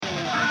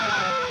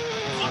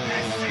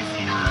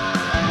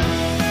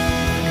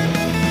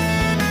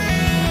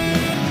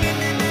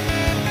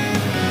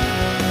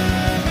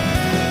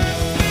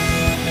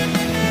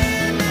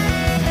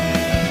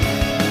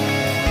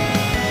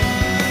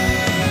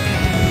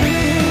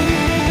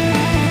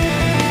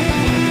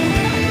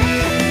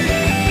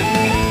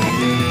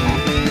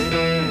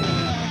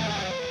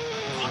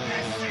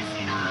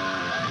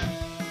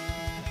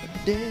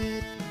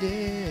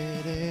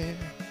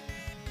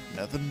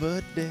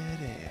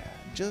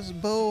'cause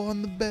Bo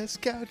on the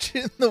best couch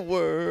in the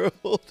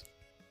world.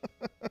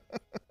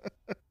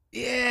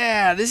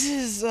 Yeah, this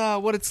is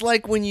what it's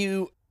like when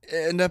you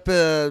end up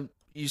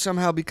you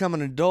somehow become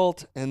an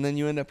adult and then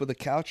you end up with a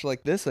couch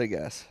like this, I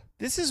guess.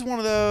 This is one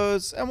of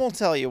those, and we'll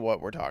tell you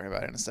what we're talking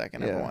about in a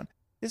second, Yeah. everyone.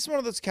 This is one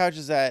of those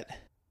couches that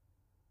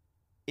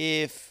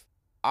if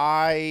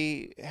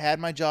I had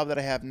my job that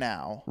I have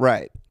now,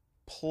 Right.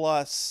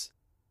 plus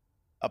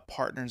a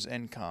partner's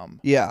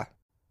income, Yeah.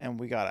 and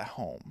we got a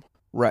home,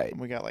 Right.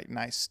 and we got like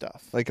nice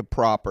stuff. Like a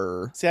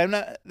proper. See,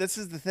 this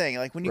is the thing.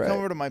 Like when you Right. come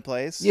over to my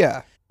place,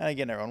 Yeah. and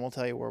again, everyone, we'll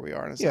tell you where we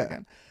are in a Yeah.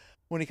 second.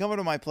 When you come over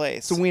to my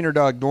place, It's a wiener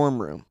dog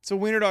dorm room. it's a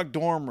Wiener Dog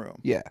dorm room.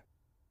 Yeah.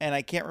 And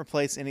I can't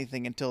replace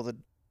anything until the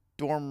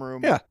dorm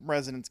room Yeah.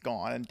 resident's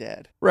gone and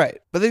dead. Right.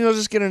 But then you'll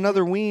just get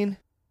another ween.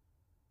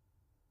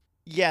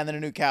 Yeah, and then a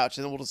new couch,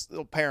 and then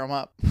we'll pair them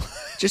up.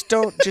 Just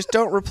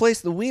don't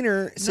replace the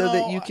wiener so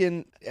that No, you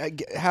can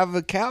have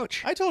a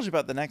couch. I told you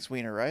about the next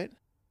wiener, right?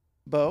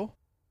 Bo?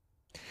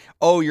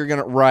 Oh, you're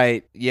gonna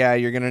right. Yeah,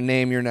 you're gonna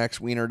name your next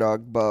wiener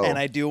dog Bo. And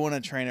I do want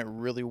to train it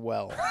really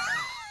well.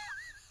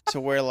 To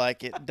where,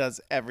 like, it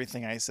does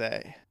everything I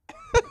say.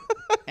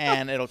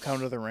 And it'll come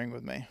to the ring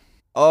with me.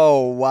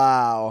 Oh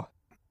wow.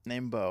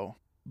 Name Bo.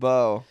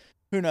 Bo.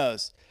 Who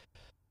knows?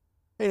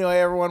 Anyway,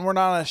 everyone, we're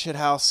not in a shit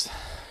house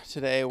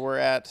today.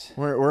 We're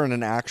We're in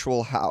an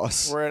actual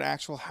house. at an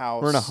actual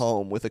house. We're in a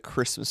home with a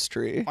Christmas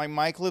tree. My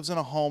Mike lives in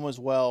a home as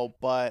well,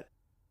 but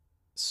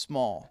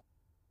small.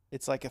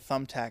 It's like a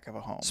thumbtack of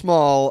a home.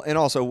 Small and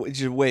also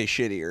just way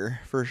shittier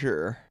for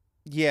sure.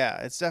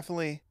 Yeah, it's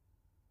definitely.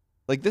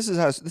 Like this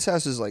house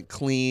is like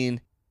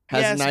clean,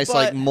 has Yes, nice but-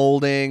 like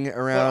molding But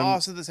around.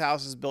 also, this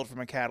house is built from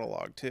a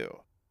catalog too.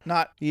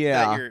 Not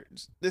Yeah.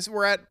 that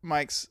we're at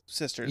Mike's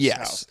sister's Yes,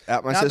 house.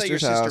 at my Not that your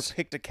sister's house. sister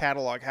picked a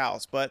catalog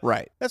house, but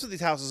Right. that's what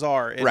these houses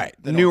are. In Right.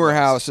 the Newer Northwest.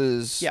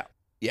 houses. Yeah.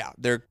 Yeah,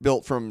 they're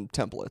built from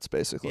templates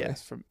basically.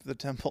 Yes, from the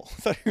temple.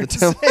 I thought you The were gonna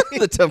temple, say.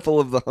 the temple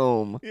of the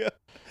home. Yeah.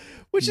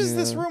 Which is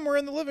this Yeah. room we're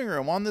in the living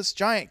room on this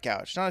giant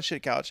couch, not a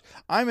shit couch.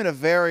 I'm in a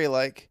very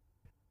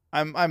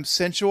I'm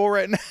sensual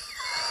right now.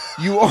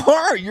 You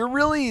are. You're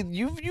really.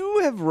 You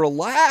have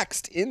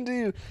relaxed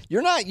into.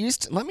 You're not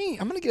used to. I'm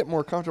gonna get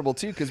more comfortable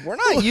too because we're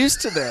not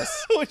used to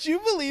this. Would you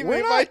believe We're me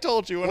if not- I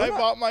told you when we're I not-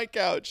 bought my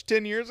couch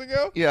 10 years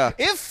ago? Yeah.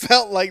 It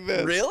felt like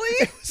this. Really?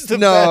 It was the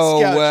No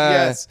best couch. way.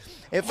 Yes.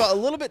 It felt a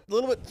little bit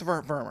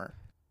firmer,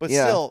 but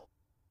Yeah. still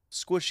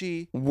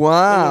squishy. A little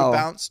Wow.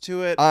 bounce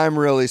to it. I'm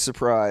really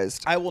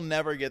surprised. I will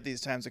never get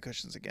these kinds of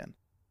cushions again.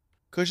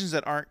 Cushions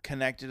that aren't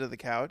connected to the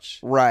couch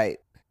Right.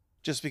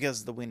 just because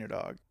of the wiener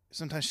dog.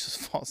 Sometimes she just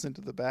falls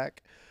into the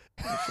back.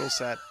 It's real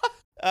sad.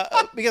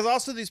 Because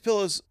also these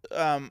pillows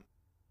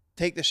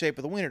take the shape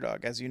of the wiener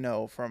dog, as you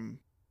know from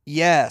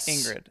Yes.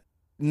 Ingrid.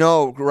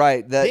 No.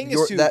 Right. That Thing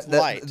is too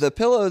light. the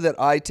pillow that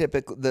I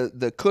typically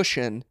the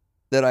cushion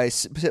that I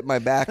sit my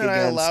back That I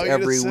allow against you to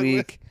every sit with.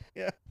 week.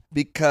 Yeah.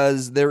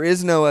 Because there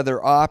is no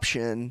other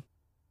option.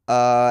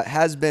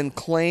 Has been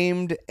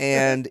claimed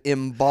and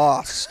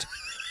embossed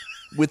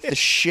with the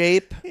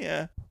shape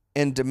Yeah.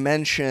 and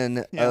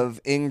dimension Yeah. of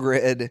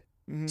Ingrid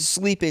Mhm.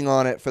 sleeping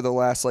on it for the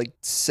last like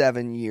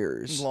 7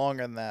 years.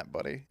 Longer than that,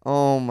 buddy.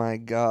 Oh my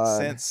god.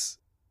 Since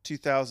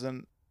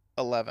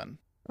 2011.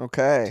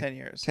 Okay. 10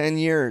 years. 10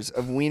 years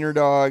of wiener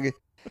dog,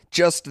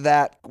 just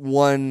that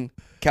one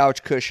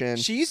couch cushion.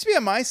 She used to be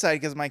on my side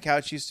because my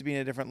couch used to be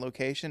in a different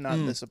location, not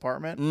in Mm. this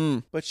apartment.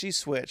 Mm. But she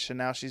switched, and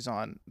now she's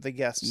on the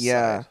guest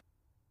Yeah. side.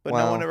 But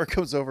no Wow. one ever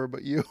comes over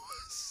but you.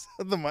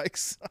 The mic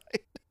side.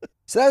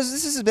 So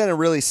this has been a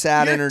really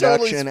sad You're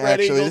totally introduction. spread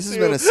Actually, eagle, this has too.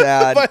 been a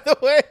sad. By the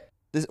way,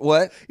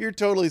 What? you're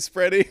totally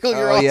spread eagle.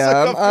 You're Oh also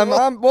yeah,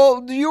 comfortable.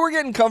 well, you were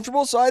getting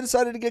comfortable, so I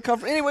decided to get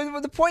comfortable. Anyway,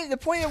 but the point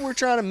that we're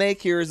trying to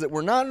make here is that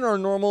we're not in our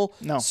normal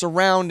No.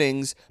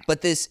 surroundings,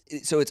 but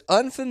so it's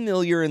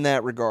unfamiliar in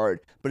that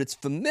regard, but it's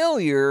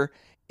familiar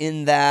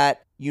in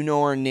that you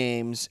know our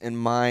names, and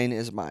mine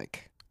is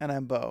Mike, And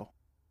I'm Bo.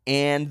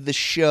 and the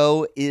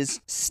show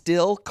is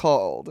still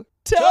called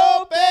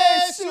Tope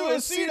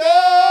Suicida!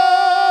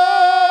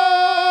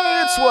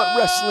 It's what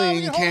wrestling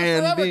We hold it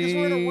can forever 'cause be.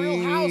 we're in a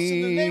real house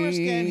and the neighbors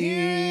can't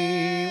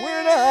hear We're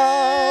in a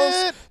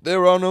house. it.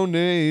 There are no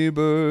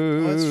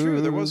neighbors. Oh, that's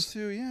true. There was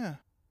two, yeah.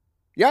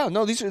 Yeah,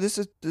 no, this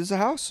is a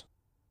house.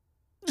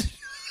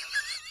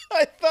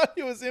 I thought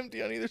it was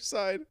empty on either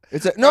side.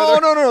 It's a, Are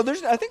no. there-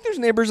 I think there's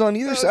neighbors on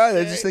either side.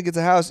 I just Okay. think it's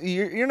a house.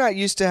 You're not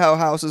used to how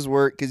houses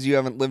work because you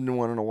haven't lived in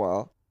one in a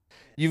while.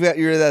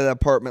 You're that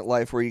apartment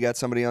life where you got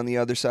somebody on the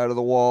other side of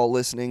the wall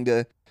listening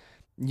to,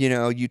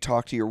 you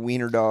talk to your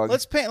wiener dog.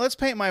 Let's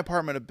paint my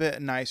apartment a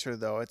bit nicer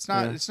though. It's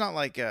not Yeah. it's not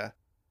like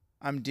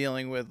I'm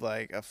dealing with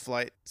like a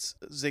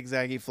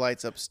zigzaggy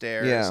flights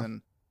upstairs Yeah.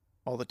 and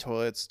all the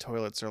toilets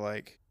are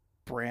like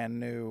brand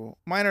new.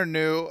 Mine are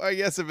new. I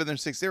guess I've been there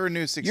they were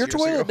new 6 Your years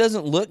toilet ago.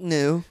 doesn't look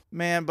new.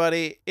 Man,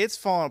 buddy, it's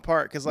falling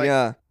apart because like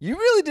yeah, you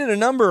really did a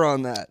number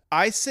on that.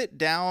 I sit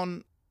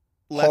down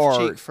left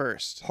Hard. cheek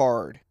first.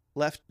 Hard.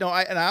 Left no,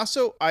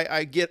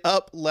 I get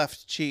up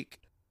left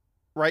cheek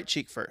right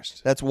cheek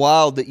first. That's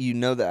wild that you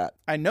know that.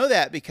 I know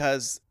that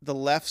because the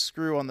left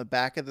screw on the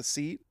back of the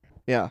seat,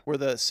 Yeah. where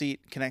the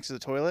seat connects to the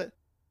toilet,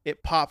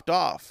 it popped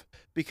off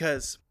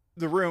because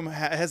the room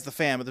has the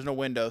fan, but there's no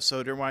window.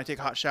 So when I take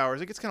hot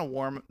showers, it gets kind of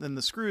warm. Then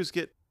the screws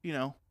get,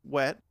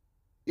 wet.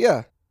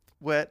 Yeah.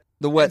 Wet.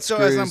 The wet And so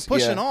screws. as I'm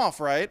pushing yeah.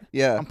 off, right?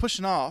 Yeah. I'm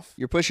pushing off.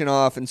 You're pushing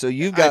off, and so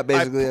you've got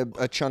basically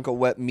a chunk of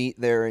wet meat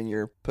there in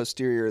your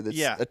posterior that's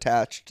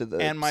attached to the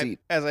seat.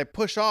 As I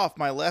push off,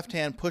 my left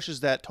hand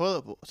pushes that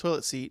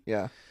toilet seat.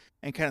 Yeah.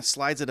 And kind of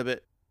slides it a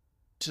bit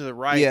to the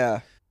right.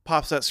 Yeah.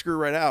 Pops that screw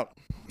right out.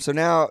 So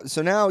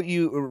now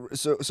you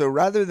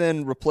rather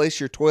than replace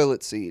your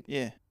toilet seat.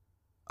 Yeah.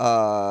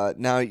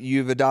 Now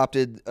you've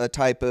adopted a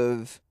type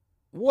of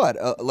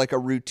like a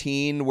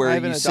routine where I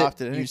haven't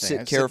adopted anything. You sit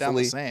I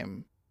carefully. Sit down the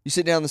same. You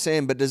sit down the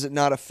same, but does it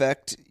not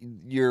affect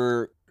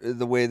the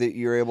way that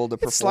you're able to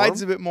perform? It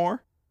slides a bit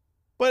more,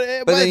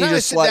 but then you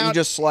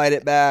just slide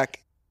it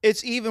back.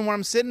 It's even when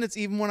I'm sitting. It's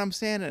even when I'm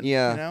standing.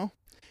 Yeah,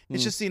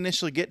 it's just the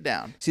initial get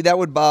down. See, that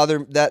would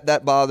bother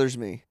that bothers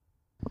me.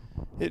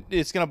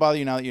 It's gonna bother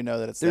you now that you know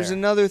that it's There's there.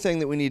 another thing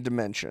that we need to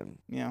mention.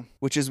 Yeah,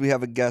 which is we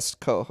have a guest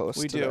co-host.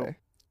 We today. do.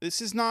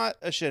 This is not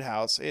a shit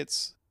house.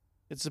 It's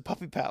a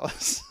puppy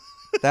palace.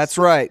 That's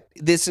right.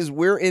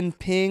 We're in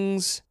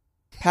Ping's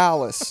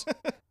palace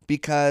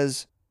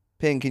because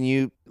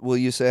Ping, will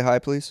you say hi,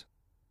 please?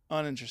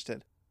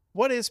 Uninterested.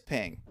 What is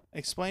Ping?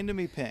 Explain to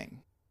me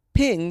Ping.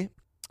 Ping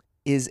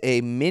is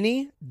a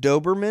mini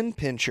Doberman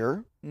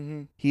Pinscher.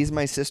 Mm-hmm. He's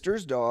my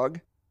sister's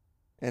dog,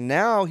 and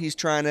now he's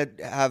trying to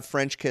have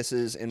French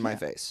kisses in my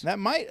face. That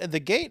might the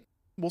gate.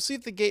 We'll see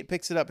if the gate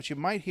picks it up, but you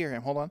might hear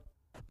him. Hold on.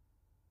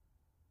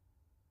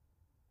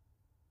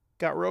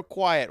 Got real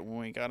quiet when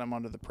we got him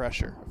under the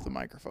pressure of the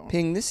microphone.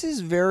 Ping, this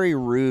is very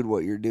rude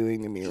what you're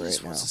doing to me right now. He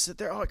just wants to sit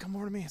there. Oh, come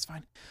over to me. It's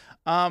fine.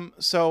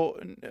 So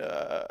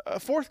a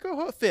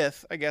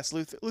fifth, I guess.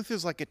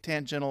 Luther's like a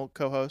tangential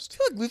co-host. I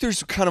feel like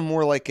Luther's kind of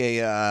more like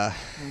a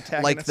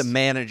like the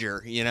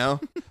manager,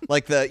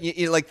 like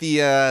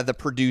the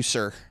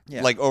producer,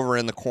 like over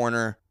in the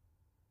corner.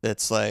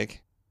 That's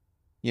like,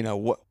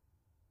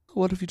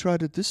 what if you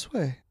tried it this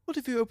way? What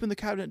if you open the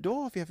cabinet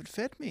door if you haven't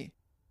fed me?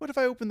 What if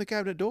I open the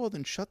cabinet door,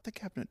 then shut the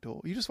cabinet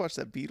door? You just watched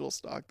that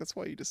Beatles doc. That's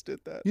why you just did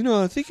that.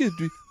 I think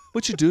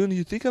what you're doing,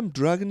 you think I'm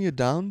dragging you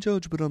down,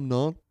 George, but I'm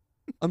not.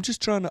 I'm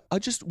just trying to,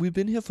 we've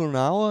been here for an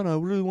hour and I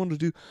really want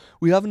to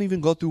we haven't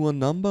even got through one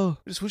number.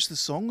 I just wish the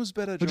song was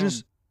better, John. I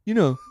just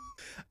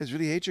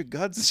really hate your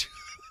guts.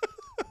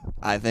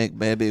 I think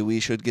maybe we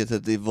should get a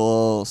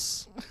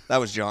divorce. That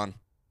was John.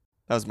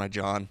 That was my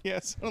John. Yeah,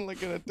 sound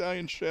like an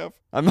Italian chef.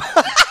 I'm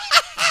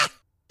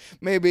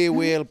Maybe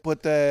we'll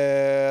put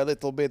a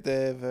little bit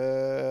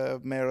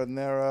of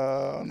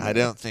marinara on I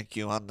don't think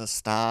you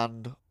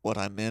understand what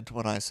I meant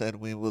when I said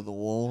we were the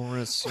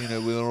walrus. We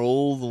were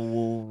all the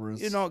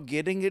walrus. You're not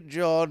getting it,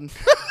 John.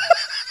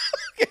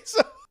 Okay,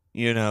 so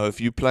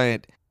if you play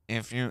it,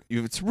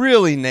 it's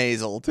really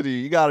nasal to do.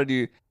 You got to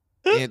do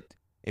it.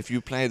 If you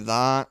played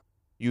that,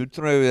 you'd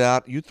throw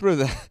that.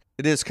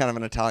 It is kind of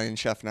an Italian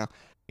chef now.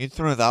 You'd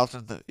throw that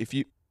in the if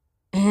you.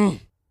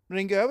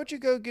 Ringo, how about you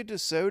go get a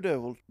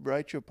soda? We'll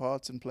write your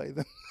parts and play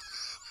them.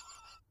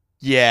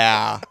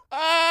 Yeah.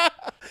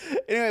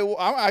 Anyway,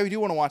 I do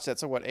want to watch that.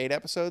 So what, 8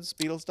 episodes,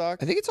 Beatles doc?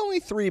 I think it's only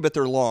 3, but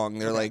they're long.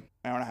 They're like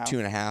hour and a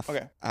half.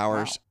 2.5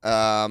 hours.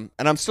 Wow.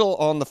 And I'm still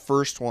on the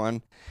first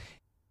one,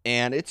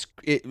 and it's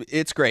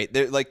great.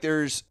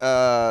 There's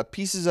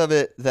pieces of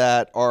it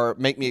that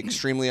make me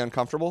extremely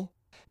uncomfortable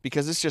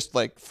because it's just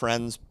like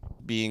friends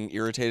being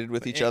irritated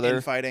with each other,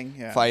 fighting.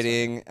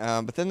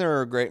 But then there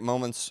are great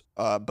moments,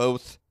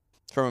 both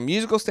from a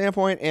musical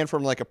standpoint and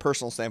from like a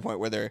personal standpoint,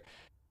 where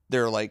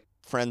they're like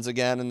friends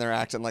again and they're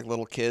acting like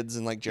little kids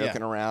and like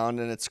joking around,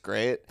 and it's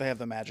great. They have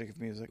the magic of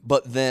music.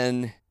 But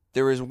then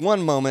there is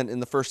one moment in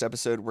the first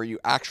episode where you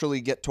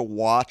actually get to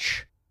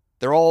watch.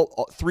 They're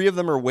all 3 of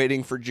them are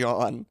waiting for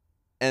John,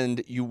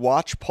 and you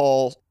watch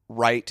Paul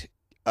Wright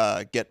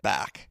get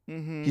back.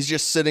 Mm-hmm. He's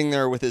just sitting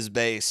there with his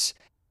bass,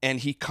 and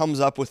he comes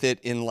up with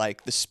it in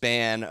like the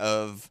span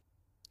of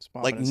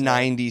like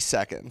 90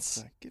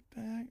 seconds. Get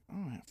back.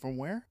 Oh, from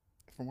where?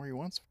 From where you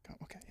once?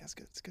 Okay, yeah, it's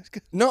good. It's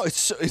good. No,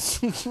 it's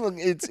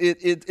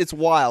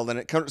wild, and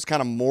it kind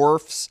of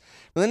morphs.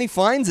 But then he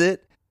finds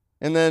it,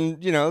 and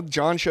then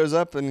John shows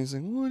up, and he's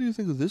like, "What do you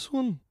think of this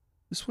one?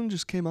 This one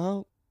just came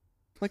out."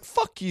 Like,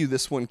 fuck you,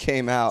 this one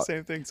came out.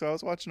 Same thing. So I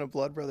was watching I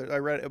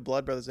read a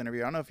Blood Brothers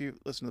interview. I don't know if you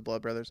listen to the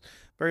Blood Brothers.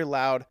 Very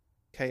loud,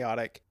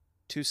 chaotic,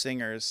 2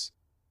 singers,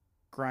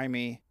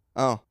 grimy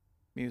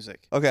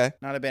music. Okay.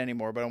 Not a band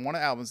anymore, but on one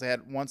of the albums, they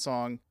had one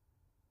song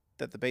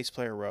that the bass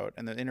player wrote,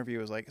 and the interview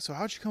was like, so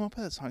how'd you come up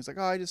with that song? He's like,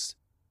 I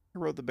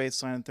wrote the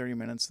bass line in 30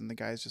 minutes, and the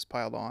guys just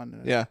piled on.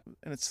 And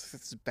and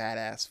it's a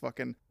badass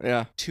fucking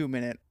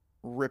 2-minute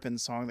ripping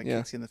song that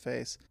kicks you in the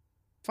face.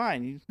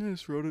 Fine, you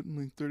just wrote it in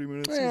like 30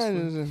 minutes.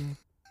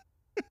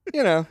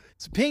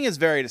 So Ping is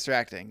very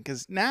distracting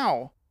because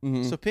now,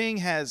 so Ping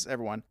has,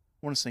 everyone,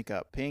 I want to sync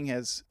up. Ping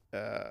has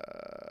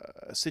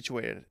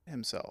situated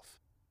himself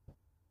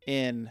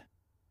in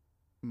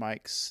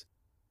Mike's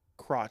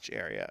crotch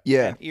area.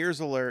 Yeah. And ears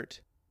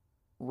alert,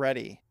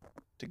 ready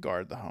to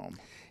guard the home.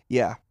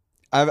 Yeah.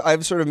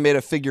 I've sort of made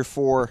a figure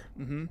 4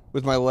 Mm-hmm.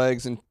 with my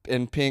legs,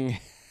 and Ping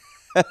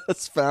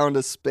has found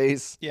a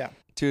space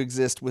to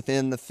exist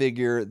within the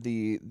figure,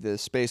 the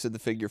space of the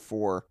figure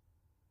 4.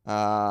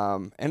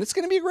 And it's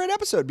going to be a great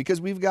episode because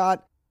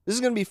this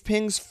is going to be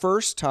Ping's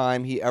first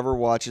time he ever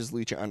watches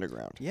Lucha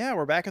Underground. Yeah,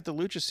 we're back at the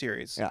Lucha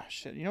series. Yeah.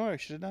 Shit, you know what I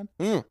should have done?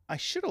 Mm. I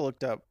should have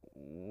looked up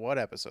what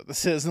episode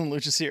this is in the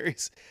Lucha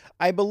series.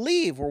 I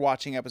believe we're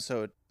watching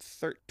episode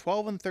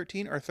 12 and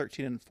 13 or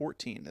 13 and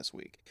 14 this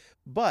week.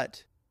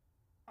 But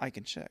I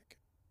can check.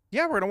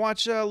 Yeah, we're going to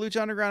watch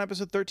Lucha Underground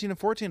episode 13 and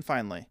 14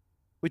 finally.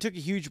 We took a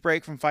huge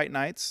break from Fight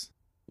Nights.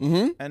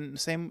 Mm-hmm. And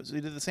we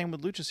did the same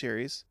with Lucha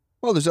series.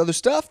 Well, there's other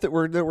stuff that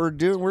we're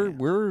doing.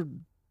 We're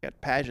got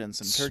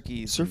pageants and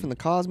turkeys. Surfing the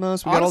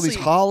cosmos. We got all these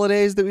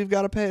holidays that we've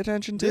got to pay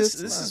attention to. This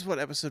is what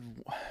episode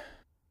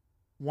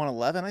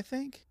 111, I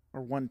think,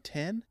 or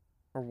 110,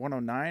 or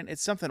 109.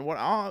 It's something.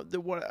 I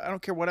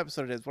don't care what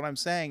episode it is. What I'm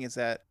saying is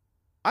that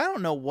I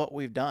don't know what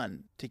we've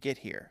done to get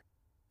here,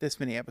 this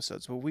many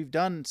episodes. But we've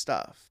done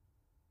stuff.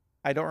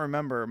 I don't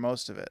remember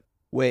most of it.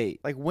 Wait,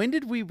 like when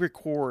did we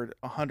record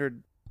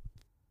 105+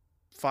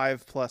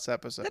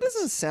 episodes? That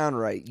doesn't sound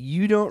right.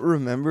 You don't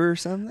remember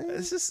something?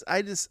 It's just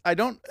I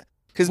don't.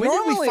 Because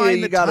normally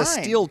you got a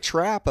steel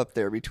trap up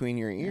there between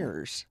your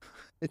ears.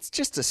 It's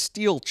just a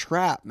steel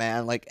trap,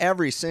 man. Like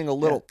every single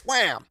little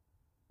wham.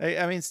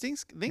 I mean,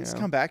 things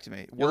come back to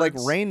me. You're like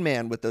Rain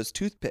Man with those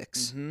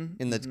toothpicks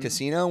in the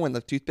casino when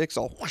the toothpicks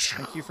all. Whoosh.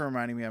 Thank you for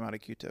reminding me I'm out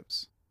of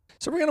Q-tips.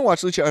 So we're gonna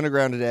watch Lucha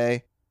Underground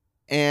today,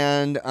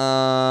 and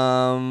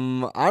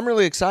I'm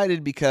really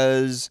excited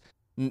because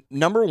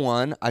number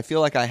one, I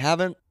feel like I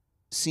haven't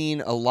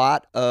seen a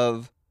lot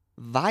of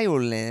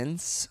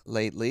violence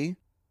lately.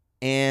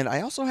 And I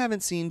also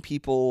haven't seen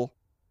people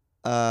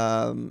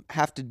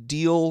have to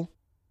deal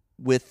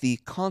with the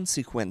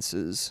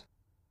consequences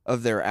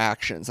of their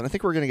actions. And I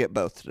think we're going to get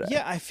both today.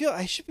 Yeah, I feel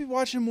I should be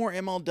watching more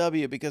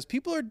MLW because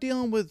people are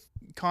dealing with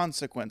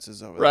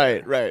consequences over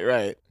there.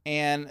 Right.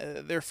 And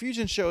their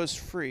Fusion show is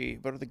free,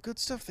 but the good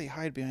stuff they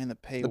hide behind the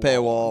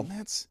paywall.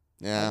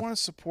 I want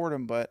to support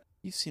them, but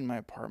you've seen my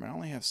apartment. I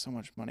only have so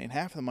much money, and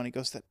half of the money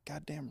goes to that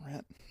goddamn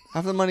rent.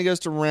 Half the money goes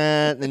to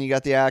rent, then you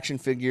got the action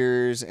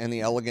figures and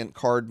the elegant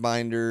card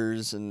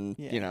binders and,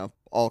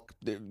 all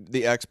the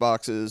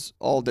Xboxes,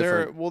 all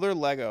different. They're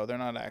Lego. They're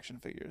not action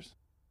figures.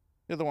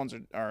 The other ones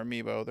are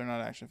Amiibo. They're not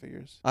action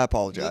figures. I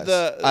apologize.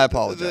 I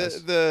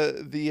apologize.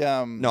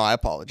 No, I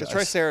apologize. The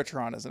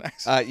Triceratron is an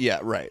action. Yeah,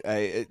 right.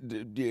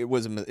 It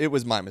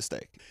was my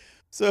mistake.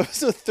 So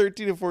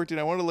 13 and 14.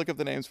 I want to look up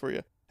the names for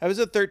you.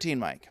 Episode 13,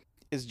 Mike,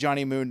 is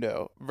Johnny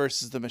Mundo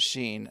versus The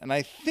Machine, and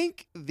I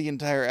think the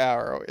entire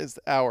hour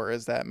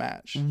is that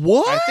match.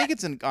 What? I think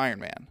it's an Iron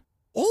Man.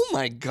 Oh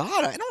my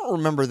God! I don't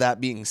remember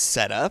that being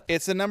set up.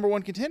 It's the number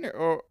one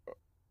contender,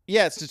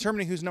 it's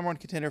determining who's number one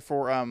contender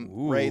for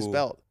Ray's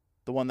belt,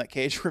 the one that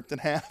Cage ripped in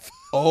half.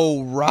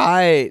 Oh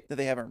right. That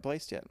they haven't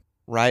replaced yet.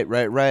 Right.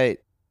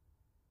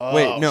 Oh,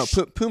 wait, no,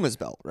 Puma's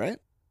belt, right?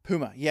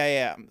 Puma,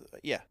 yeah.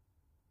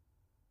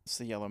 It's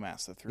the yellow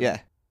mask that threw. Yeah.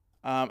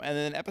 And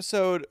then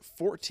episode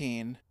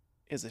 14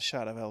 is a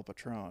shot of El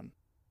Patron.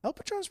 El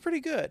Patron's pretty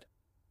good.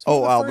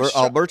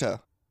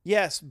 Alberto.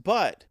 Yes,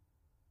 but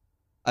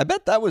I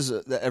bet that was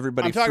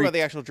everybody. I'm talking about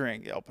the actual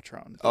drink, El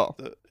Patron. Oh,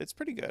 it's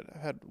pretty good. I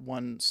had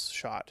one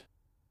shot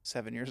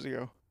 7 years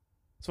ago.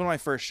 It's one of my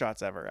first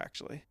shots ever,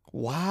 actually.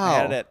 Wow. I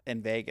had it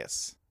in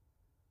Vegas.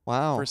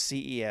 Wow. For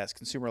CES,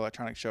 Consumer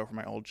Electronics Show, for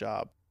my old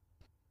job,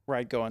 where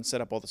I'd go and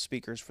set up all the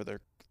speakers for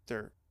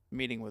their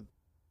meeting with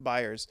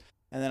buyers.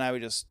 And then I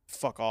would just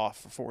fuck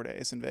off for 4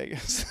 days in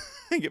Vegas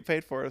and get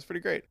paid for it. It was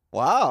pretty great.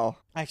 Wow.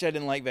 Actually, I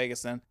didn't like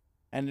Vegas then.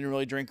 I didn't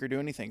really drink or do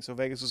anything, so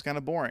Vegas was kind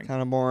of boring.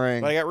 Kind of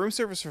boring. But I got room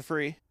service for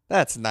free.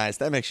 That's nice.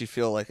 That makes you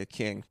feel like a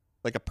king,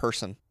 like a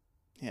person.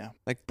 Yeah.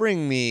 Like,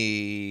 bring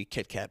me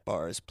Kit Kat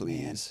bars,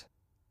 please.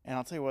 Man. And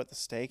I'll tell you what, the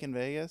steak in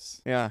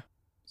Vegas. Yeah.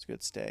 It's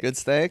good steak. Good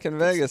steak in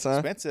Vegas, huh?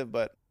 Expensive,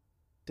 but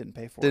didn't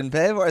pay for it. Didn't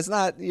pay for it. It's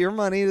not your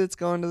money that's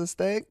going to the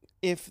steak.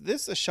 If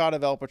this a shot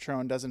of El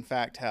Patron does in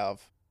fact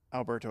have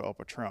Alberto El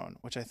Patron,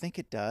 which I think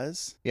it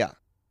does. Yeah.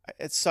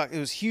 It sucked. It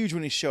was huge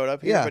when he showed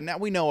up here, but now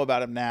we know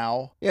about him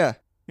now. Yeah.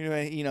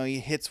 You know, he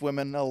hits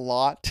women a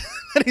lot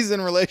that he's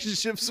in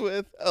relationships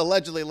with.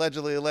 Allegedly.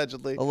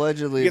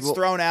 He gets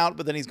thrown out,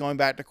 but then he's going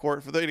back to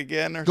court for it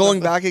again. Or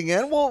going something. back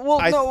again?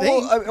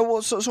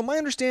 So my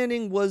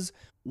understanding was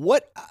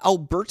what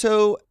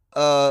Alberto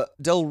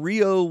Del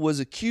Rio was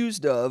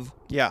accused of.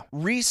 Yeah.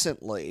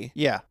 Recently.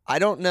 Yeah. I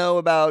don't know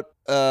about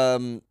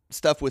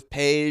stuff with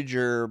Paige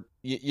or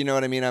you know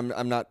what I mean.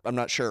 I'm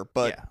not sure,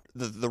 but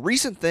the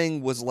recent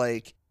thing was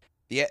like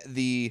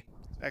the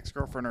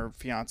ex-girlfriend or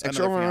fiance, or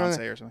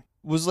something,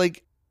 was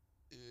like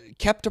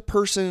kept a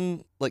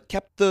person, like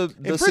kept the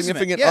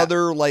significant yeah.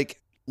 other like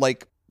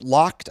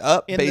locked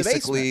up in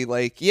basically,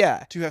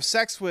 to have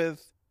sex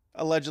with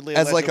allegedly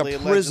like a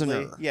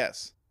prisoner.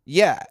 Yes.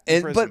 Yeah,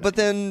 but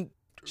then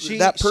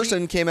that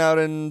person came out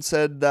and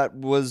said that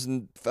was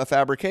a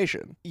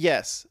fabrication.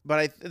 Yes,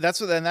 but that's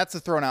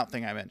the thrown out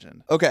thing I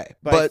mentioned. Okay,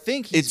 but I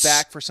think he's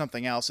back for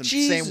something else, and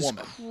same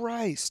woman. Jesus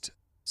Christ.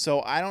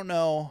 So I don't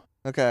know.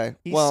 Okay,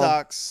 he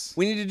sucks.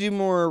 We need to do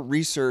more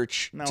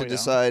research to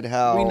decide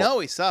how. We know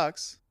he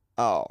sucks.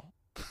 Oh.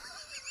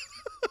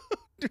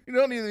 We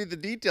don't need the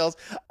details.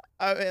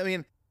 I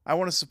mean, I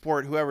want to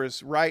support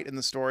whoever's right in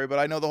the story, but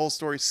I know the whole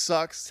story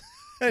sucks.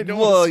 I don't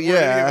want to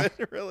support any of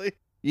it, really.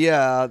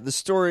 Yeah, the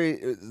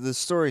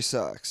story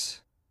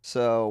sucks.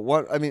 So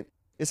what? I mean,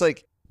 it's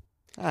like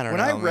I don't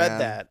know. When I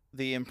read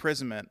the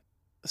imprisonment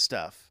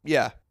stuff,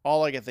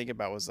 all I could think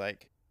about was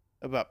like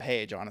about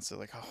Paige. Honestly,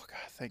 like, oh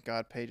god, thank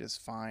God Paige is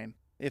fine.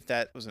 If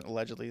that wasn't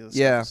allegedly this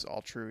is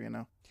all true, you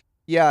know.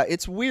 Yeah,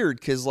 it's weird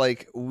because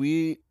like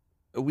we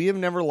have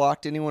never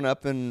locked anyone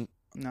up in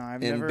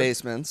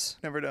basements.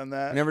 Never done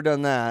that. Never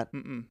done that.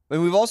 Mm-mm.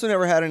 And we've also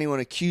never had anyone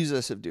accuse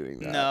us of doing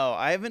that. No,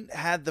 I haven't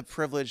had the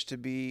privilege to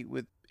be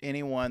with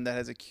anyone that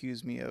has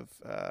accused me of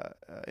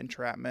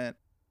entrapment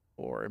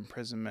or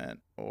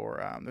imprisonment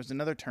or there's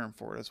another term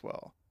for it as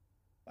well.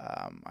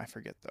 I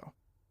forget though.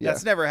 Yeah.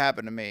 That's never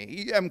happened to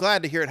me. I'm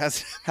glad to hear it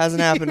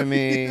hasn't happened to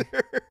me.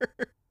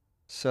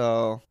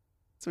 So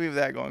we have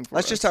that going for us.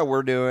 That's just how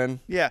we're doing.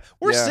 Yeah.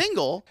 We're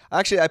single.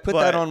 Actually, I put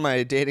that on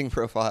my dating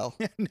profile.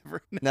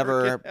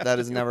 never that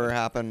has never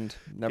happened.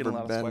 Never been. A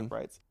lot of swipe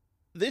rights.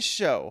 This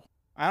show,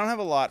 I don't have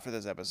a lot for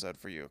this episode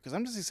for you because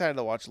I'm just excited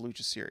to watch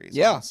Lucha series,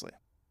 honestly.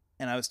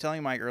 And I was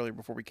telling Mike earlier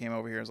before we came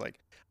over here, I was like,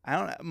 I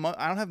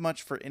don't have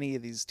much for any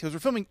of these because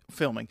we're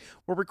filming.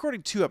 We're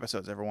recording 2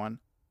 episodes, everyone.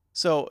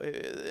 So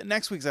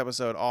next week's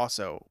episode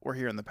also, we're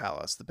here in the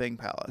Palace, the Bing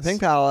Palace. The Bing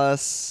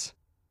Palace.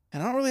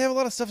 And I don't really have a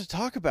lot of stuff to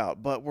talk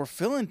about, but we're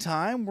filling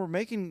time. We're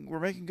making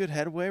good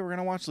headway. We're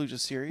gonna watch Lucha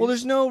series. Well,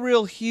 there's no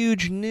real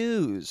huge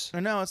news.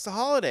 No, it's the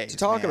holidays to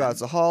talk about.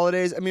 It's the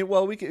holidays. I mean,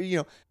 well, we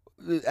could,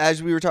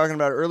 as we were talking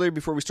about earlier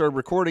before we started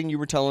recording, you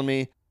were telling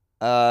me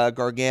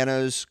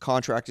Gargano's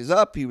contract is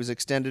up. He was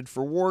extended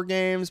for War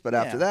Games, but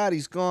after that,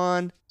 he's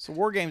gone. So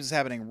War Games is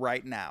happening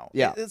right now.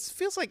 Yeah, it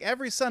feels like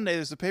every Sunday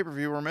there's a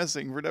pay-per-view we're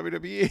missing for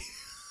WWE.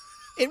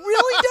 It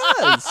really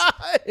does.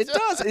 It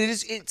does.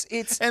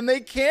 It's and they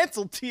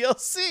canceled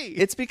TLC.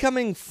 It's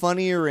becoming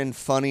funnier and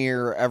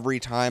funnier every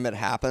time it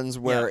happens.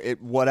 Where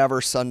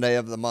whatever Sunday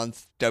of the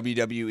month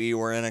WWE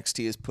or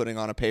NXT is putting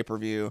on a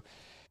pay-per-view,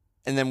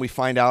 and then we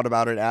find out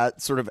about it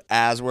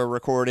as we're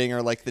recording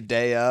or like the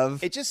day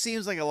of. It just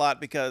seems like a lot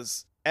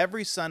because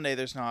every Sunday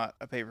there's not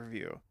a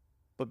pay-per-view,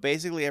 but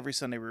basically every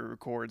Sunday we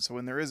record. So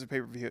when there is a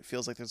pay-per-view, it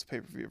feels like there's a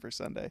pay-per-view every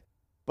Sunday.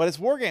 But it's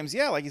War Games,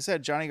 like you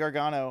said, Johnny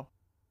Gargano.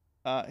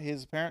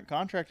 His apparent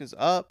contract is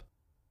up,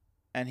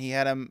 and he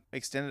had him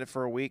extended it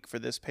for a week for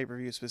this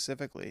pay-per-view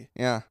specifically.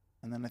 Yeah.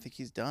 And then I think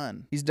he's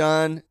done. He's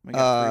done. We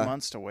got 3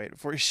 months to wait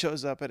before he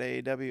shows up at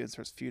AEW and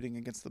starts feuding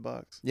against the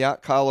Bucks. Yeah,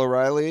 Kyle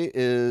O'Reilly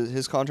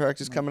his contract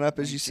is coming up,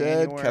 as you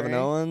said. Kevin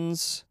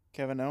Owens.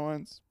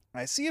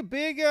 I see a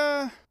big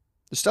the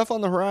stuff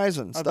on the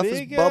horizon. Stuff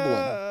is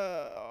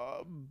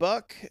bubbling.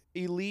 Buck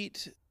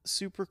Elite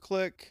Super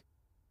Click.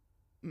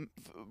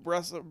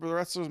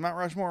 Wrestlers Mount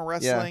Rushmore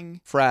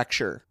Wrestling,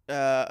 Fracture,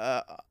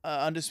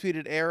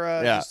 Undisputed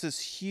Era, just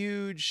this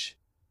huge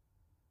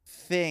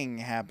thing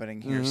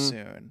happening here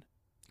soon.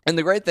 And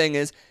the great thing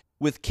is,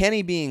 with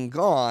Kenny being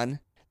gone,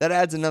 that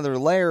adds another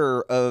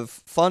layer of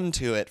fun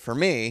to it for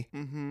me,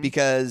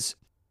 because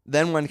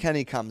then when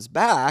Kenny comes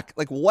back,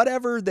 like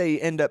whatever they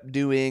end up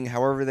doing,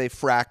 however they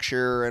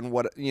fracture and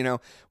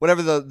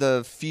whatever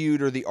the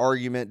feud or the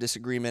argument,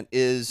 disagreement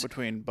is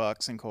between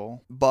Bucks and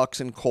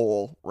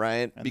Cole,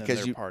 right? And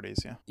because their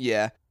parties,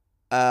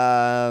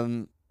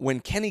 when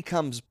Kenny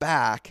comes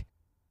back,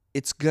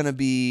 it's gonna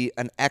be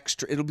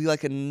it'll be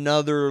like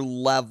another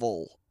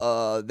level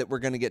that we're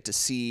gonna get to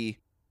see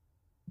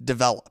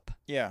develop.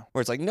 Yeah,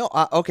 where it's like, no,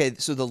 okay,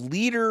 so the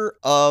leader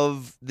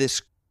of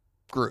this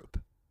group,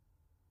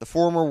 the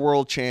former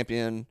world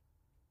champion,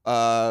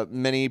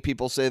 many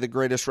people say the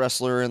greatest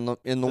wrestler in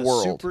the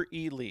world. Super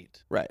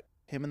elite. Right.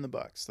 Him and the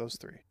Bucks, those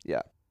 3.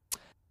 Yeah.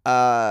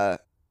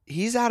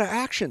 He's out of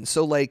action.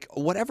 So like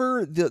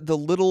whatever the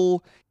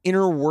little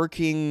inner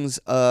workings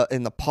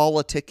in the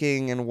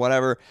politicking and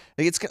whatever,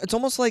 like it's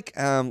almost like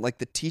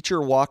the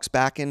teacher walks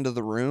back into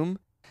the room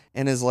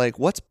and is like,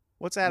 what's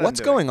Adam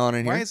doing? Going on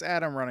in here? Why is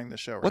Adam running the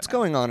show right What's now?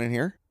 going on in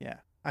here? Yeah.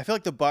 I feel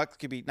like the Bucks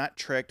could be not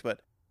tricked, but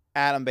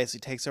Adam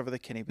basically takes over the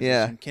Kenny position.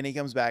 Yeah. Kenny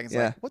comes back and is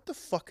like, what the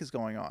fuck is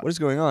going on? What is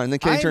going on? And then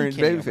Kenny turns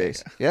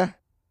babyface. Yeah.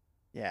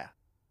 Yeah.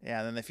 Yeah.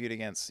 And then they feud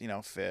against,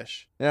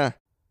 Fish. Yeah.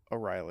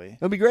 O'Reilly.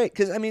 It'll be great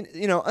because, I mean,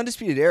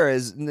 Undisputed Era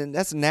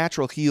that's a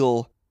natural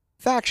heel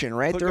faction,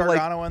 right? Put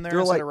Gargano in there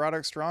instead of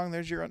Roderick Strong.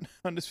 There's your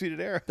Undisputed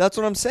Era. That's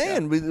what I'm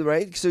saying,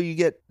 right? So you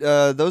get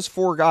those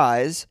 4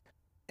 guys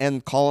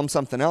and call them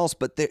something else,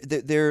 but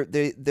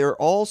they're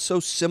all so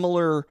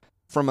similar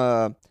from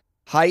a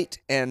height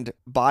and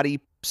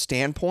body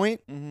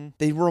standpoint.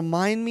 They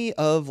remind me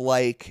of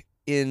like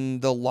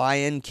in the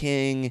Lion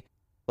King,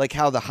 like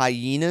how the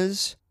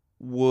hyenas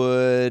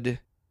would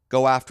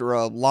go after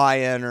a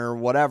lion or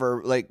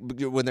whatever, like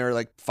when they're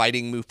like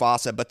fighting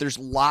Mufasa, but there's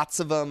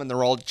lots of them and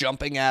they're all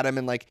jumping at him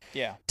and like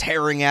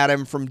tearing at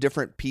him from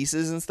different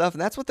pieces and stuff.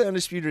 And that's what the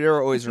Undisputed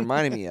Era always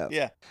reminded me of.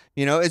 Yeah.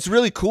 You know, it's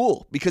really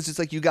cool because it's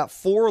like you got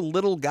 4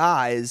 little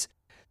guys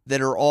that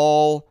are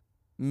all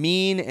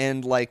mean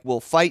and like will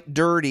fight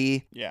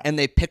dirty and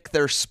they pick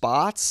their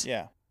spots.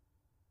 Yeah.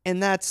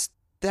 And that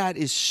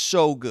is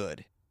so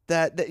good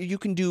that you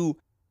can do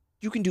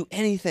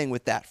anything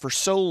with that for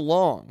so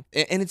long.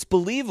 And it's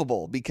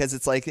believable because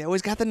it's like they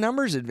always got the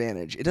numbers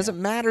advantage. It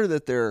doesn't matter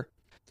that they're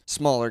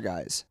smaller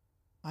guys.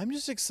 I'm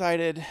just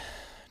excited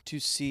to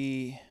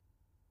see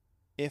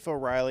if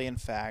O'Reilly, in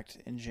fact,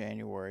 in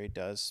January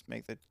does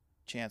make the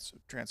chance to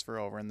transfer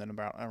over, and then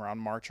around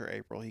March or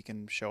April, he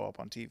can show up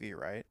on TV,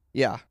 right?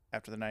 Yeah.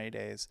 After the 90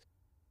 days.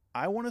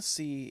 I want to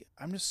see,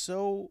 I'm just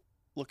so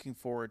looking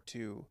forward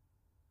to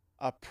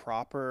a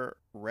proper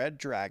Red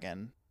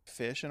Dragon,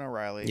 Fish and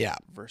O'Reilly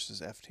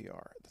versus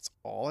FTR. That's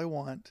all I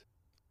want.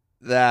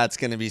 That's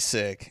going to be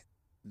sick.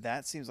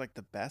 That seems like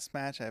the best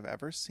match I've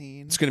ever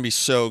seen. It's going to be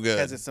so good.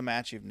 Because it's a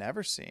match you've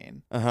never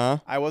seen. Uh-huh.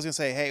 I was going to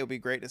say, hey, it would be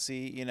great to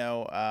see, you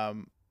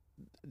know,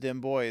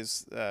 them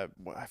boys, I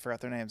forgot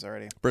their names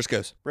already.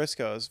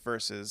 Briscoes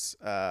versus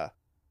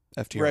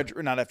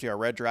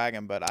Red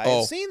Dragon, but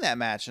I've seen that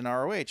match in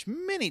ROH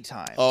many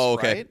times. Oh,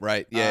 okay.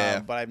 Right. Yeah.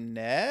 But I've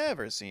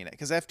never seen it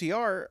because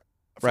FTR,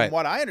 from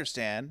what I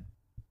understand,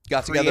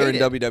 got together in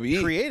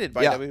WWE. Created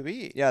by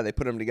WWE. Yeah, they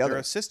put them together. They're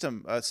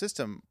a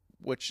system,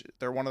 which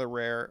they're one of the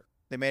rare.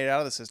 They made it out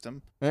of the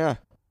system. Yeah.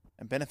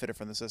 And benefited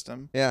from the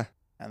system. Yeah.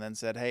 And then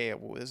said, hey,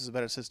 this is a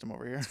better system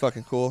over here. It's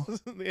fucking cool.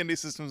 The indie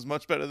system is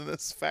much better than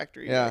this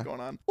factory going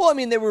on. Well, I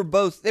mean, they were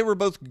both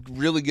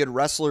really good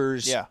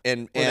wrestlers. Yeah.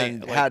 And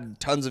had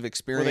tons of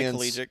experience.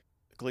 Were they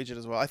collegiate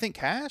as well? I think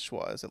Cash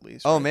was, at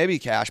least. Oh, right? Maybe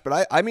Cash.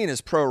 But I mean,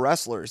 as pro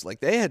wrestlers, like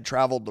they had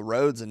traveled the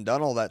roads and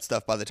done all that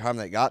stuff by the time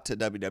they got to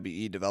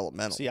WWE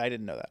developmental. See, I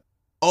didn't know that.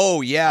 Oh,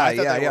 yeah. I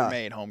thought they were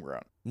made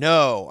homegrown.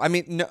 No. I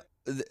mean, no,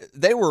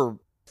 they were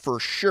for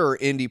sure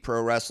indie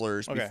pro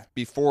wrestlers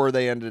before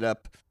they ended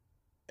up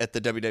at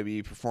the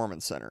WWE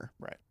Performance Center.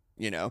 Right.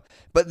 You know,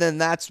 but then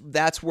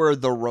that's where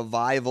the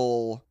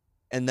Revival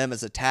and them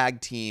as a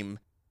tag team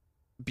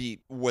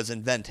was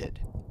invented.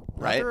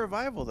 Right. Not the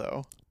Revival,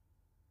 though.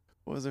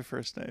 What was their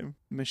first name?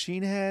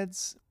 Machine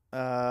Heads.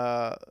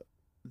 The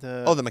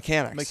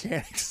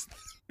Mechanics.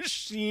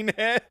 Machine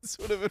Heads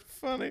would have been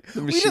funny.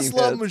 We just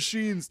love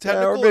machines,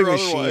 technical or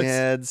otherwise. Machine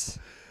Heads.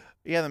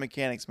 Yeah, the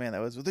Mechanics, man.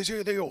 That was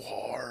they go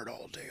hard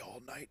all day,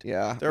 all night.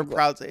 Yeah, they're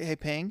proud. Hey,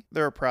 Ping,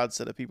 they're a proud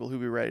set of people who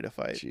be ready to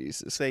fight.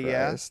 Jesus Say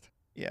Christ.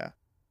 Yeah.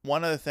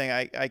 One other thing,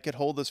 I could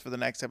hold this for the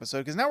next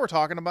episode because now we're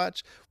talking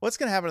about what's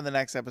going to happen in the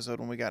next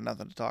episode when we got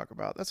nothing to talk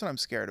about. That's what I'm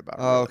scared about.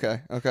 Oh, really.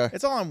 Okay.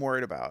 It's all I'm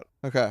worried about.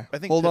 Okay. I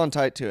think hold on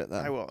tight to it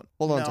then. I will.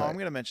 Hold on tight. I'm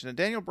going to mention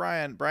it.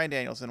 Brian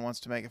Danielson wants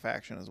to make a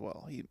faction as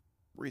well. He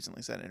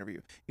recently said in an interview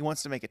he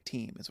wants to make a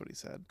team, is what he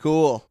said.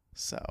 Cool.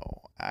 So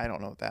I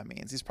don't know what that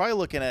means. He's probably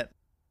looking at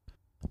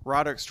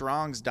Roderick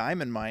Strong's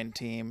Diamond Mine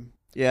team.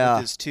 Yeah.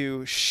 With his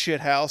 2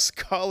 shithouse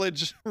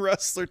college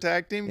wrestler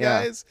tag team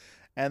guys.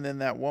 And then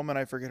that woman,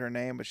 I forget her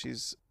name, but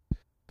she's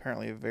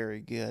apparently very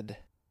good.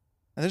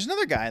 And there's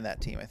another guy in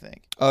that team, I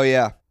think. Oh,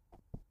 yeah.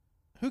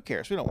 Who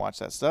cares? We don't watch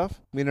that stuff.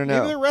 We don't know.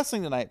 Maybe they're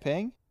wrestling tonight,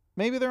 Ping.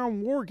 Maybe they're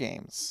on War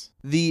Games.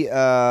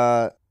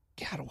 God,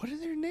 what are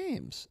their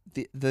names?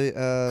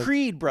 The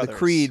Creed Brothers. The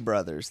Creed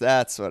Brothers.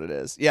 That's what it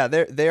is. Yeah,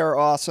 they are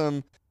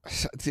awesome.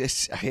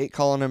 I hate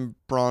calling him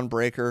Braun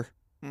Breaker,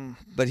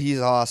 but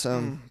he's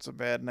awesome. It's a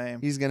bad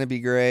name. He's gonna be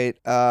great.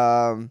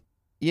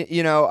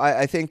 You know,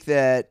 I think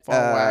that Von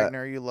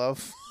Wagner, you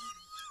love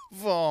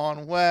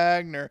Von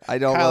Wagner. I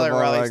don't Kyle love Von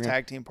O'Reilly's Wagner.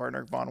 tag team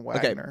partner, Von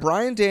Wagner. Okay,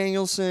 Bryan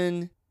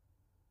Danielson,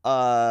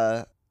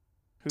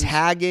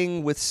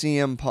 tagging with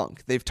CM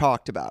Punk. They've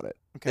talked about it.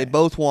 Okay. They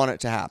both want it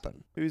to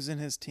happen. Who's in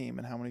his team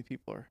and how many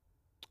people are?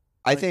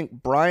 I think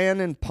Bryan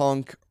and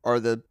Punk are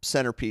the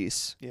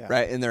centerpiece,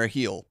 right? And they're a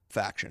heel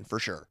faction for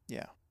sure.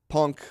 Yeah.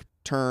 Punk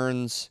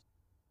turns,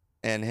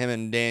 and him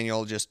and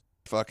Daniel just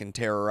fucking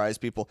terrorize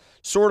people.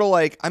 Sort of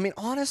like, I mean,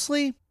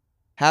 honestly,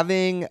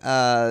 having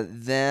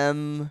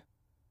them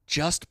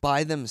just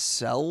by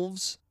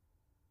themselves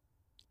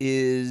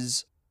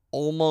is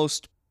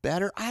almost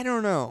better. I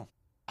don't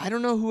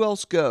know who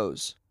else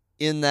goes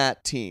in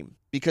that team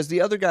because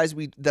the other guys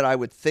that I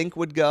would think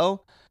would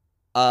go,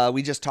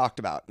 we just talked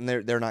about, and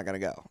they're not gonna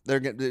go. They're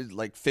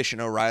like Fish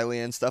and O'Reilly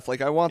and stuff.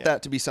 Like I want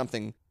that to be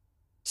something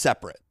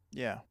separate.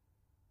 Yeah,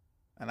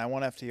 and I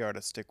want FTR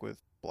to stick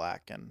with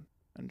Black and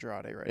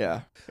Andrade right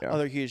now. Yeah.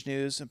 Other huge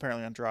news: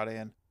 apparently Andrade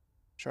and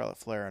Charlotte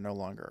Flair are no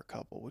longer a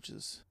couple, which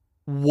is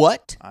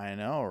what? I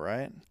know,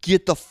 right?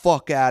 Get the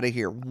fuck out of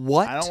here!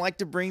 What? I don't like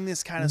to bring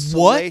this kind of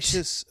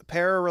salacious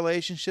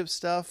para-relationship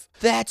stuff.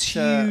 That's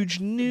huge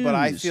news. But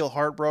I feel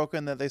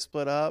heartbroken that they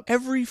split up.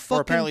 Every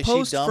fucking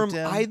post from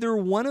him. either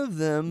one of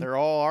them. They're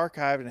all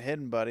archived and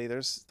hidden, buddy.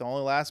 The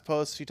only last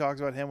post she talks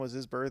about him was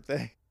his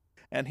birthday.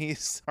 and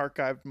he's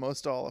archived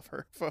most all of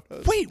her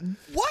photos. Wait,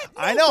 what?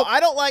 No, I know. I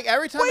don't like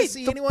every time I wait,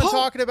 see the anyone Pope-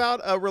 talking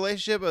about a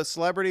relationship, a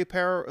celebrity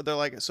pair. They're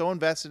like so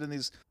invested in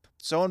these,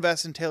 so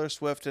invested in Taylor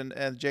Swift and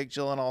Jake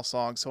Gyllenhaal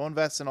songs, so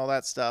invested in all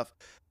that stuff.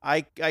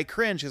 I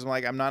cringe because I'm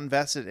like, I'm not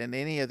invested in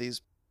any of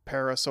these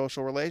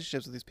parasocial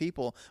relationships with these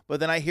people. But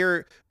then I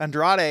hear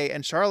Andrade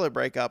and Charlotte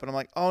break up, and I'm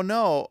like, oh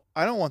no,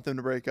 I don't want them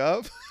to break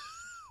up.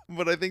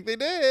 But I think they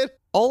did.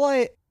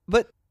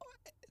 But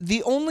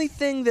the only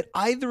thing that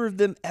either of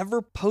them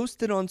ever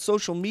posted on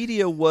social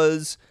media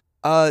was,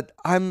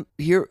 I'm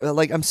here,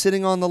 like I'm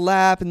sitting on the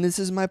lap, and this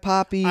is my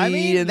poppy. I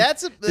mean, and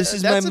that's a this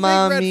is that's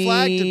my a mommy, big red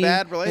flag to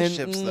bad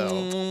relationships, and,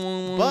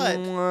 though.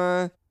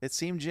 But it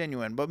seemed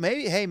genuine. But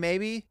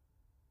maybe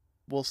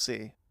we'll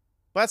see.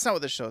 But that's not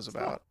what this show's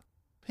about. Stop.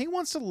 He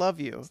wants to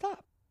love you.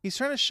 Stop. He's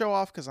trying to show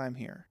off because I'm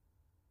here.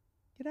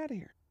 Get out of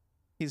here.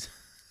 He's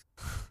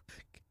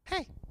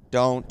hey.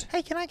 Don't.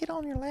 Hey, can I get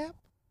on your lap?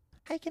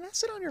 Hey, can I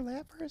sit on your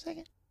lap for a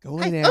second? Go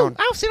lay Hey, down.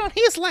 oh, I'll sit on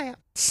his lap.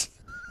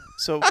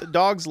 So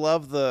dogs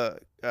love the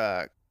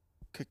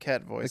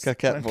coquette voice. The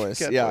coquette voice.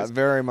 Yeah,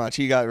 very much.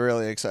 He got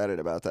really excited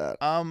about that.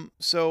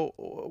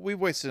 So we've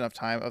wasted enough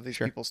time of these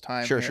people's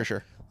time.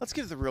 Sure. Let's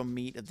get to the real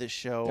meat of this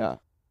show. Yeah.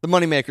 The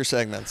Moneymaker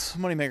segments.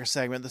 Moneymaker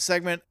segment. The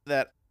segment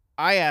that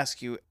I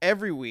ask you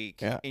every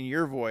week in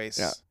your voice.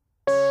 Yeah.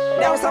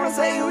 Now it's time to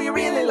say who you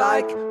really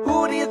like.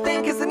 Who do you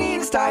think is the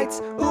neatest tights?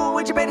 Who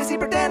would you bet to see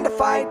pretend to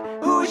fight?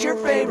 Who's your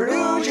favorite?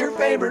 Who's your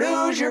favorite?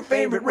 Who's your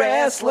favorite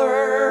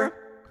wrestler?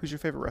 Who's your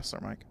favorite wrestler,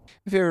 Mike?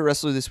 My favorite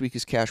wrestler this week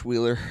is Cash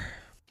Wheeler.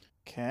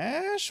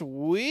 Cash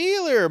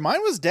Wheeler.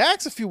 Mine was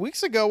Dax a few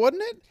weeks ago,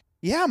 wasn't it?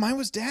 Yeah, mine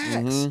was Dax.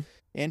 Mm-hmm.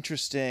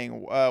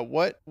 Interesting.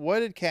 What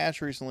did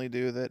Cash recently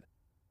do that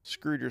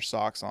screwed your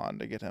socks on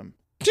to get him?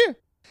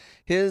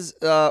 His,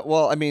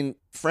 well, I mean,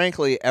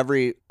 frankly,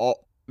 every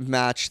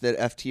match that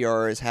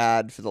FTR has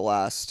had for the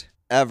last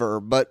ever,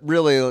 but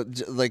really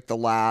like the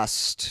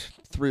last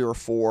 3 or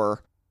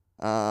 4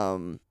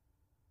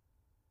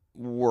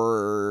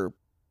 were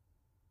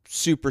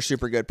super,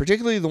 super good,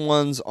 particularly the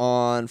ones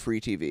on free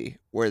TV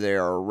where they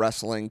are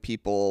wrestling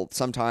people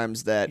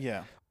sometimes that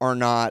are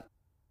not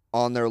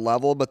on their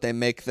level, but they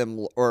make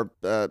them, or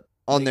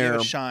on they their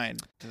give a shine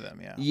to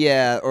them,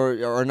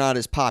 or not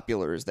as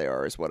popular as they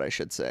are, is what I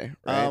should say,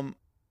 right?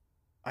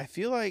 I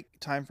feel like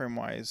time frame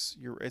wise,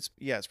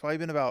 it's probably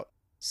been about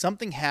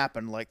something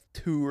happened like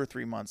 2 or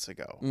 3 months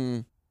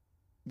ago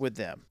with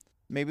them.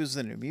 Maybe it was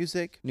the new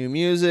music.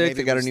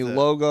 They got a new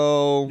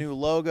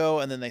logo,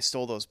 and then they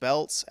stole those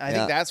belts. I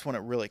think that's when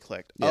it really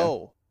clicked. Yeah.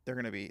 Oh, they're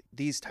gonna be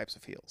these types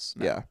of heels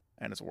now. Yeah,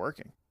 and it's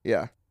working.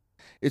 Yeah,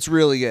 it's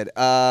really good.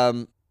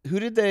 Who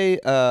did they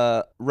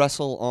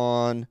wrestle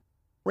on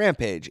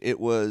Rampage?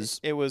 It was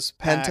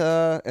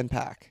Penta and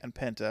Pac. And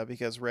Penta,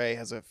 because Ray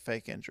has a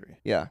fake injury.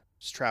 Yeah.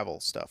 It's travel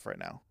stuff right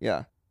now.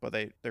 Yeah. But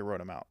they wrote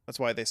him out. That's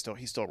why he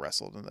still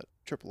wrestled in the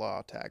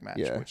AAA tag match,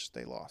 which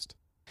they lost.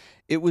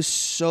 It was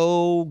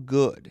so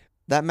good.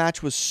 That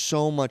match was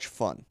so much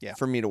fun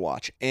for me to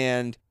watch.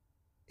 And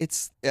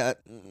it's I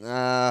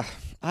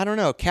don't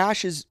know.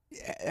 Cash is,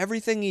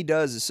 everything he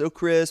does is so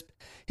crisp.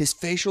 His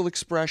facial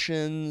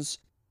expressions.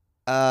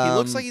 He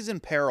looks like he's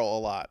in peril a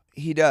lot.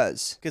 He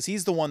does. Because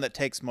he's the one that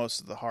takes most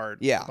of the hard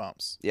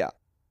bumps. Yeah.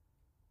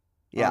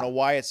 I don't know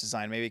why it's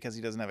designed. Maybe because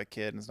he doesn't have a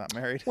kid and is not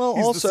married. Well,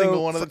 he's also, the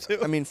single one of the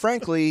two. I mean,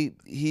 frankly,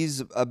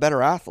 he's a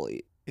better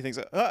athlete. You think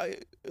so?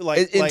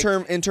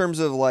 In terms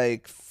of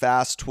like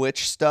fast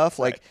twitch stuff,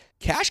 like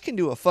Cash can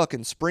do a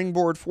fucking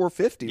springboard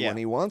 450 when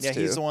he wants to. Yeah,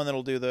 he's the one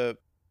that'll do a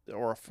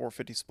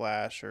 450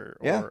 splash or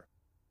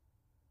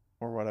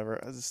whatever.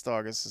 This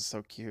dog is just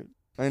so cute.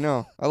 I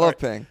know. I love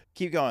Ping.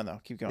 Keep going though.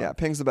 Keep going. Yeah,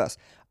 Ping's the best.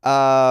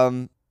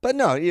 But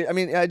no, I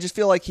mean, I just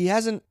feel like he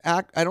hasn't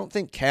I don't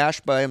think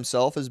Cash by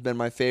himself has been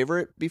my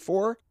favorite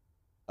before.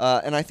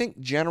 And I think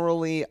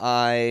generally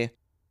I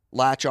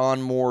latch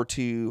on more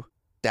to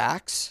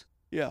Dax.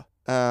 Yeah.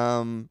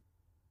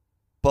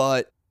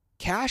 But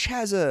Cash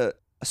has a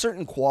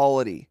certain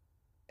quality,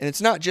 and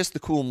it's not just the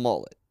cool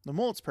mullet. The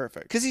mullet's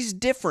perfect. Because he's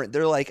different.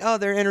 They're like, oh,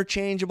 they're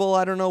interchangeable.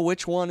 I don't know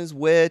which one is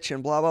which,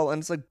 and blah, blah, blah.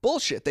 And it's like,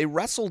 bullshit. They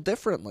wrestle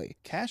differently.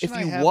 Cash and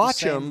I have the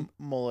same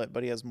mullet,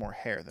 but he has more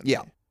hair than me.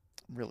 I'm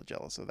really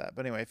jealous of that.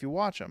 But anyway, if you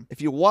watch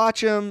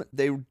them,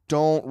 they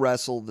don't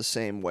wrestle the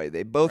same way.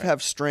 They both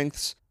have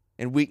strengths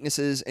and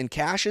weaknesses, and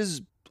Cash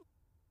is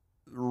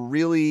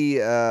really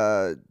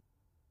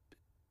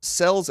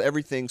sells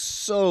everything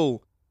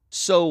so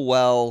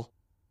well.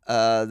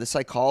 The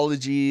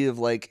psychology of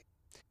like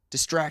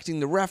distracting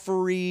the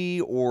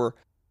referee or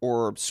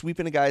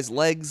sweeping a guy's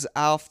legs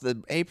off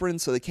the apron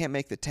so they can't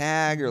make the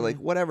tag or like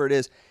whatever it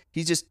is.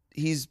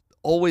 He's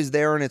always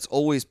there and it's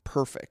always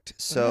perfect.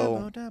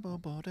 So it's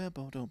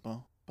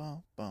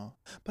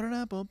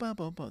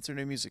their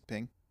new music,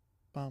 Ping.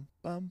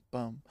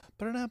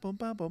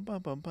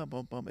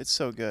 It's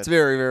so good. It's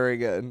very, very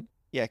good.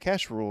 Yeah,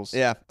 Cash rules.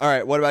 Yeah. All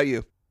right. What about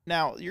you?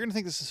 Now, you're going to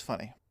think this is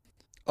funny.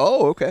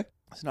 Oh, okay.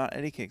 It's not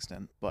Eddie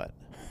Kingston, but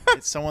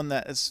it's someone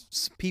that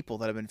is people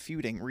that have been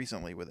feuding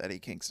recently with Eddie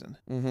Kingston.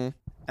 Mm-hmm.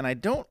 And I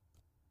don't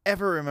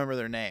ever remember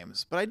their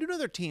names, but I do know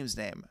their team's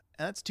name,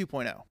 and that's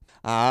 2.0.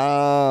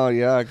 Oh,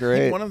 yeah, I great.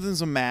 think one of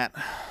them's a Matt.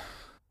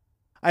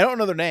 I don't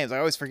know their names. I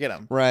always forget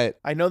them. Right.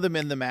 I know them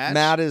in the match.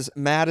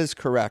 Matt is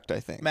correct, I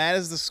think. Matt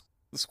is the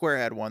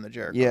squarehead one, the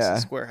Jericho. Yeah.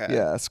 The squarehead.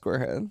 Yeah,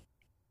 Squarehead.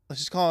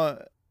 Let's just call him.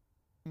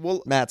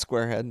 Well, Matt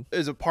Squarehead.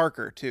 there's a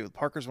Parker too.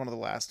 Parker's one of the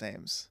last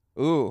names.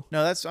 Ooh.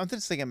 No, I'm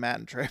just thinking Matt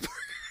and Trey Parker.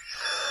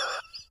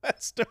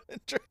 Matt Stone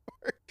and Trey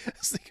Parker. I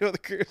was thinking of the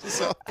creators of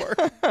South Park.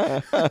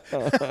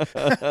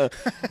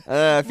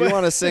 If you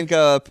want to sync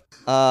up,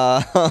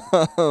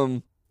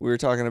 we were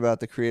talking about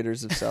the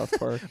creators of South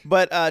Park.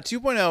 But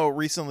 2.0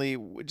 recently,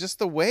 just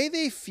the way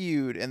they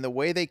feud and the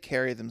way they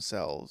carry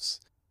themselves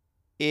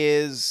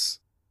is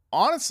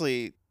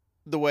honestly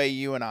the way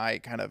you and I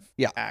kind of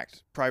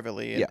act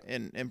privately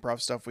in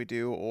improv stuff we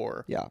do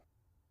or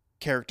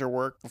character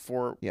work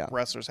before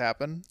wrestlers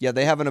happen. Yeah,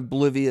 they have an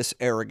oblivious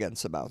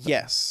arrogance about them.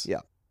 Yes.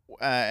 Yeah.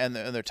 And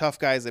they're tough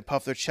guys. They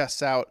puff their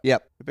chests out.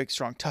 Yep. They're big,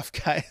 strong, tough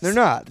guys. They're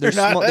not. They're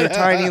small. They're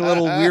tiny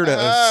little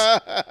weirdos.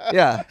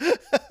 Yeah.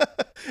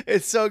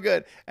 It's so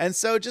good. And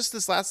so just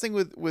this last thing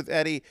with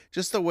Eddie,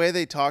 just the way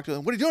they talk to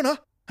him. What are you doing, huh?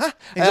 Huh?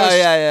 He's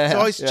He's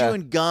always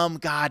chewing gum.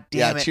 God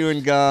damn it. Chewing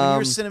When gum. you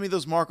were sending me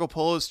those Marco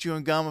Polos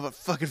chewing gum, I'm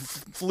fucking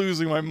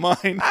losing my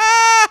mind.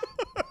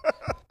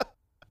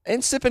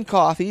 And sipping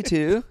coffee,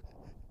 too.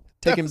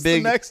 Taking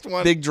the next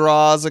one. big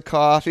draws of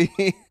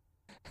coffee.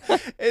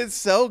 It's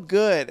so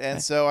good.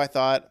 And so I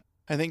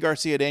think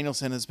Garcia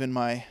Danielson has been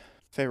my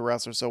favorite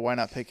wrestler, so why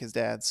not pick his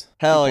dad's?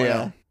 Hell 2.0?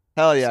 yeah.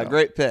 Hell yeah. So,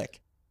 great pick.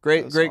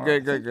 Great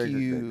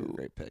you.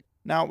 pick.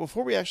 Now,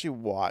 before we actually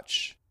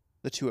watch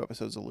the 2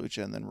 episodes of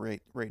Lucha and then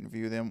rate and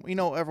review them,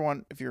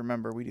 everyone, if you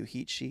remember, we do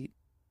Heat Sheet.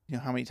 You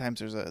know how many times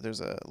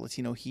there's a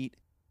Latino Heat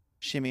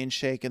shimmy and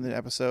shake in the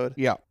episode?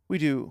 Yeah. We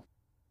do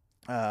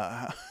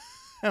How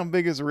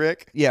Big Is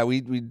Rick? Yeah,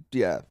 we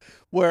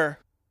Where,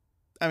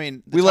 I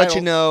mean, we let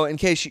you know in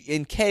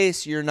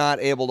case you're not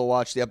able to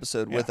watch the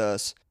episode with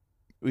us.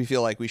 We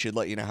feel like we should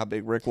let you know how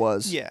big Rick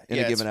was. In a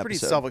given episode. It's pretty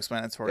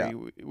self-explanatory.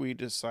 Yeah. We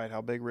decide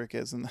how big Rick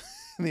is in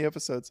the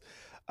episodes.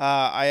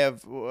 I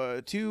have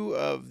 2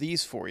 of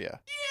these for you.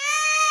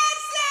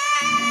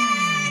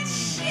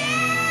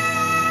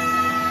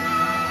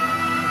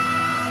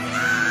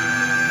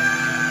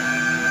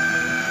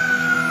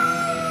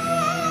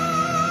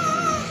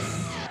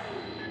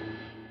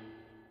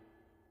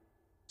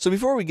 So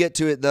before we get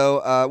to it,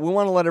 though, we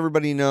want to let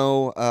everybody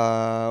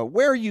know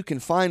where you can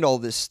find all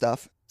this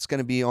stuff. It's going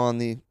to be on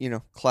the,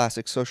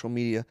 classic social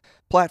media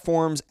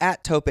platforms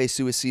at Tope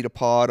Suicida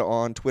Pod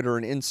on Twitter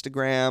and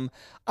Instagram.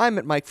 I'm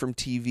at Mike from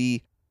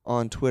TV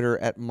on Twitter,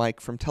 at Mike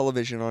from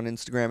Television on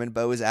Instagram, and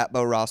Bo is at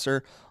Bo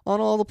Rosser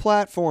on all the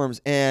platforms.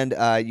 And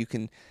you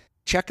can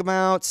check them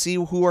out, see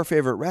who our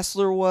favorite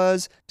wrestler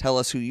was, tell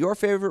us who your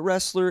favorite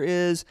wrestler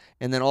is,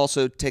 and then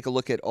also take a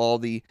look at all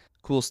the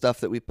cool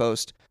stuff that we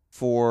post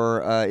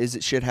for Is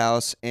It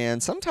Shithouse,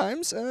 and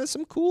sometimes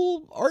some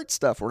cool art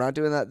stuff. We're not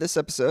doing that this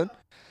episode.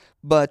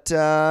 But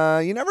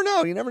you never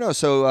know.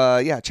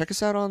 So, check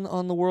us out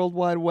on the World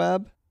Wide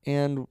Web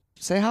and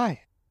say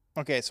hi.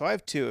 Okay, so I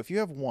have 2. If you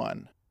have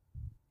 1,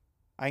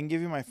 I can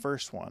give you my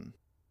first one.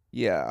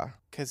 Yeah.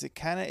 Because it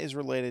kind of is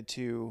related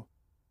to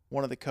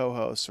one of the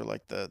co-hosts or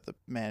like the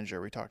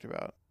manager we talked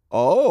about.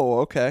 Oh,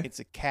 okay. It's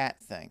a cat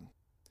thing.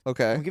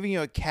 Okay. I'm giving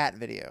you a cat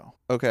video.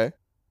 Okay.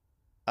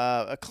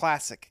 A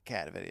classic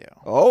cat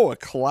video. Oh, a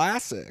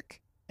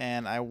classic.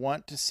 And I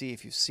want to see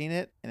if you've seen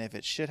it and if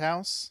it's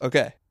shithouse.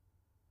 Okay.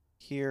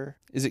 Here.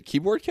 Is it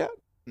Keyboard Cat?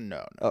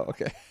 No. Oh,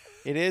 okay.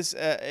 It is.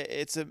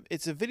 It's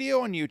a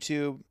video on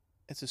YouTube.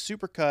 It's a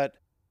supercut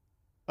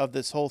of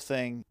this whole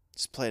thing.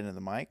 Just play it into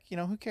the mic.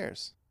 Who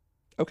cares?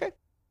 Okay.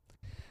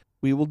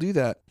 We will do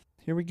that.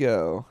 Here we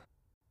go.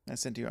 I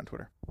sent to you on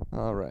Twitter.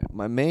 All right.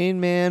 My main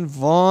man,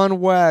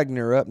 Von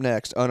Wagner, up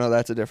next. Oh, no,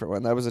 that's a different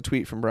one. That was a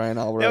tweet from Brian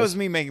Alvarez. That was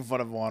me making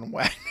fun of Von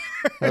Wagner.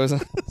 That was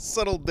a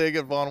subtle dig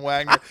at Von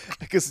Wagner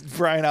because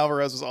Brian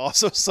Alvarez was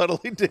also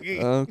subtly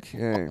digging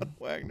okay. Von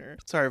Wagner.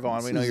 Sorry,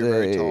 Von. We know you're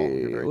very tall.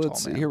 You're very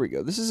let's tall, see. Here we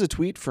go. This is a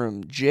tweet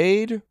from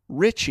Jade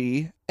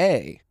Ritchie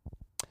A.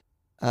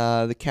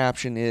 The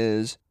caption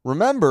is,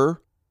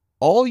 "Remember,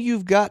 all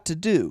you've got to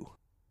do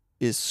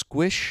is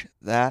squish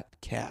that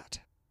cat."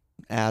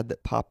 Ad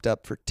that popped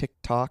up for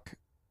TikTok.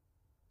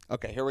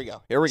 Okay, here we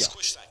go.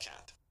 Squish that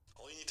cat.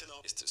 All you need to know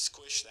is to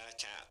squish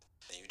that cat.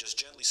 And you just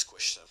gently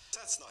squish them.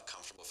 That's not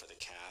comfortable for the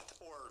cat,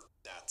 or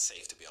that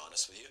safe, to be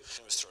honest with you. You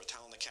can just throw a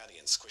towel on the cat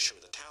and squish her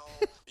with a towel.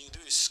 What you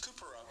can do is scoop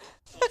her up,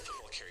 full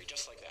football carry,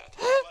 just like that.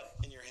 Butt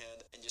in your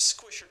head, and just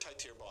squish her tight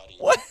to your body.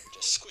 What?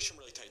 Just squish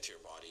them really tight to your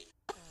body.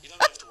 You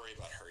don't have to worry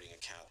about hurting a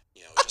cat.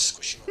 Just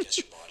squishing them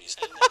against your bodies.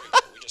 And there we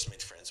go. We just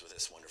made friends with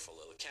this wonderful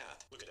little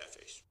cat. Look at that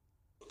face.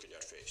 Look at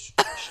that face.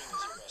 Squishing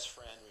is your best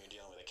friend when you're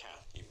dealing with a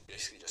cat. You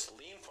basically just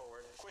lean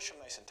forward, squish them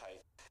nice and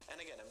tight. And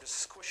again, I'm just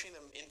squishing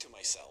them into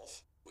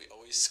myself. We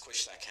always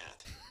squish that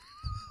cat.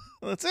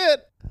 That's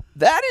it.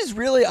 That is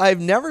really,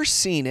 I've never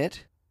seen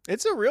it.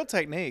 It's a real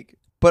technique.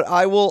 But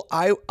I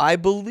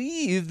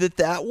believe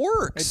that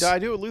works. I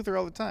do it with Luther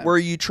all the time. Where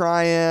you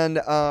try and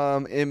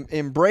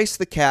embrace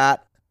the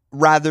cat,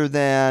 rather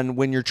than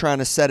when you're trying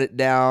to set it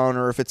down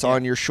or if it's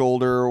on your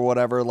shoulder or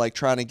whatever, like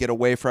trying to get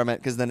away from it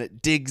because then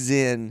it digs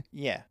in.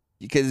 Yeah.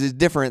 Because it's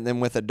different than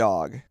with a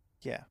dog.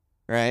 Yeah.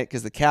 Right?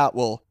 Because the cat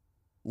will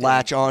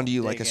latch onto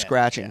you like a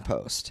scratching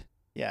post.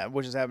 Yeah,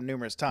 which has happened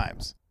numerous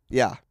times.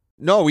 Yeah.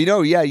 No, we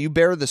know. Yeah, you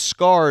bear the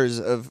scars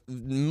of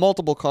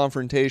multiple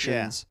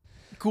confrontations.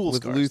 Cool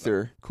with scars,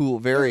 Luther. Though. Cool,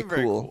 very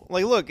cool.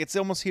 Like, look, it's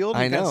almost healed.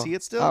 You can see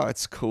it still. Oh,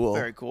 it's cool.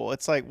 Very cool.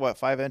 It's like what,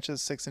 5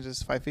 inches, 6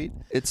 inches, 5 feet.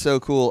 It's so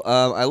cool.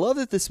 I love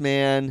that this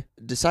man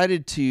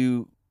decided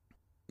to.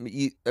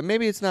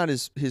 Maybe it's not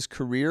his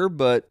career,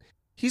 but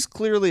he's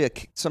clearly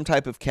some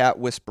type of cat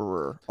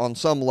whisperer on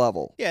some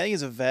level. Yeah, I think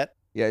he's a vet.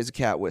 Yeah, he's a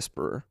cat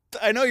whisperer.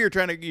 I know you're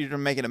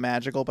making it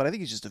magical, but I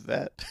think he's just a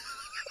vet.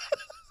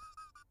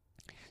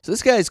 So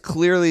this guy is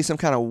clearly some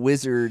kind of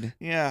wizard.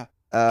 Yeah.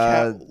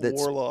 Cat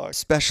that's warlock.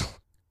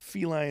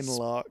 Feline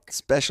lock.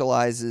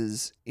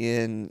 Specializes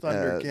in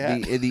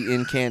the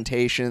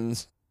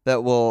incantations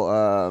that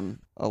will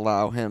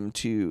allow him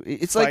to.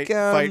 It's fight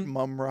like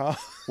Mumra.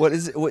 What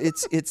is it?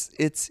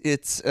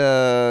 It's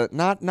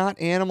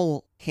not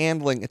animal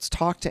handling. It's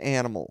talk to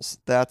animals.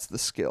 That's the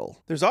skill.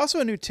 There's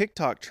also a new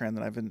TikTok trend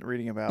that I've been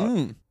reading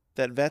about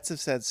that vets have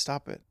said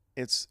stop it.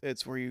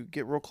 It's where you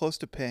get real close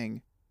to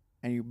Ping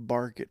and you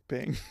bark at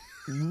Ping.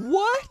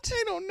 What?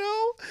 I don't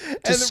know.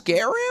 To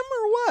scare him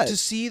or what? To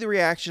see the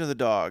reaction of the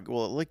dog.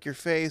 Will it lick your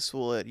face?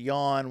 Will it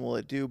yawn? Will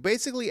it do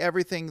basically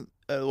everything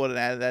what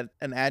an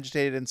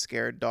agitated and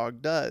scared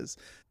dog does?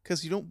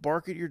 Because you don't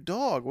bark at your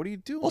dog. What are you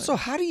doing? Also,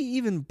 how do you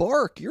even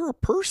bark? You're a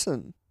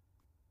person.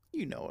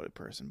 You know what a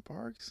person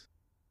barks.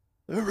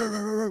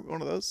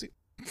 One of those.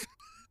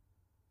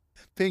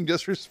 Ping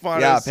just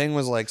responded. Yeah, Ping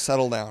was like,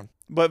 settle down.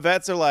 But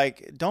vets are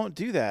like, don't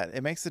do that.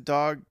 It makes the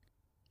dog,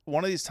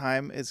 one of these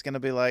times, it's going to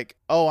be like,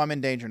 oh, I'm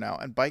in danger now,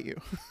 and bite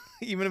you.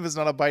 Even if it's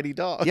not a bitey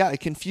dog. Yeah, it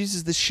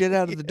confuses the shit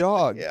out of the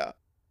dog. Yeah.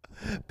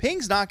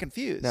 Ping's not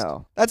confused.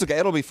 No, that's okay.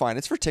 It'll be fine.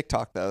 It's for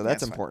TikTok, though.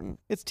 That's important.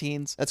 Fine. It's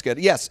teens. That's good.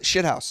 Yes,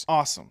 Shithouse.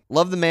 Awesome.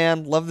 Love the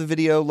man. Love the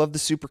video. Love the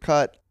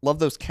supercut. Love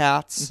those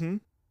cats. Mm-hmm.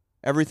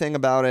 Everything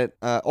about it.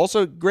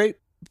 Also, great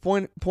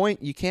point.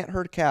 You can't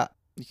hurt a cat.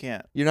 You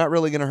can't. You're not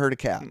really going to hurt a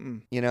cat.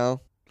 You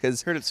know?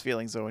 Because hurt its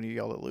feelings, though, when you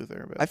yelled at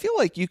Luther. But I feel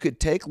like you could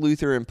take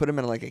Luther and put him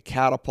in like a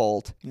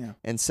catapult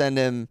and send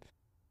him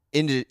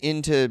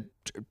into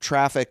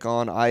traffic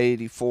on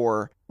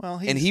I-84. Well,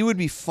 and he would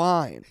be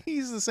fine.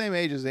 He's the same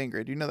age as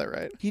Ingrid. You know that,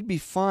 right? He'd be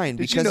fine.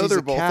 Did you know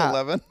they're both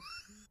 11?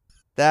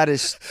 That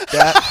is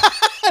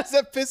Does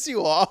that piss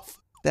you off?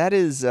 That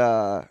is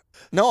no.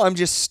 I'm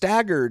just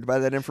staggered by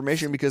that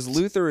information because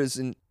Luther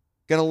is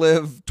gonna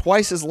live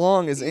twice as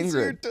long as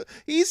Ingrid.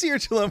 He's here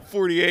till I'm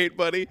 48,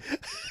 buddy.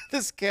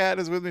 This cat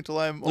is with me till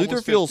I'm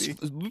almost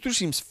 50. Luther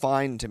seems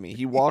fine to me.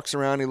 He walks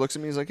around. He looks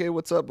at me. He's like, "Hey,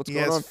 what's up? What's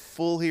going on?"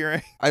 Full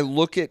hearing. I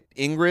look at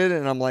Ingrid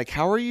and I'm like,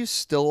 "How are you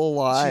still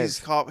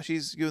alive?"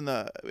 She's doing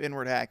the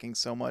inward hacking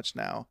so much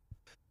now.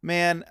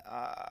 Man,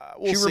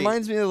 she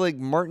reminds me of like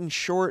Martin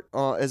Short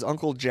as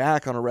Uncle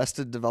Jack on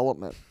Arrested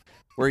Development,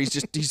 where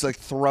he's like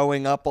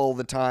throwing up all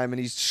the time and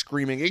he's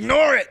screaming,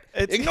 "Ignore it!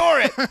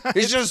 Ignore it!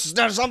 It's just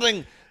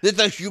something that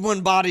the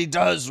human body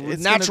does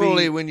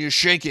naturally when you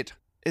shake it."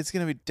 It's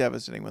gonna be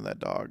devastating when that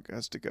dog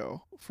has to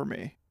go for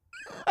me.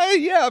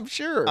 Yeah, I'm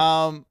sure.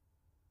 I'm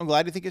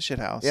glad you think it's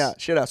Shithouse. Yeah,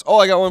 Shithouse. Oh,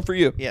 I got one for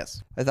you.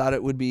 Yes. I thought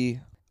it would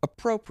be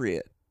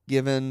appropriate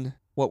given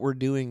what we're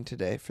doing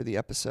today for the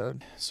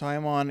episode. So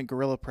I'm on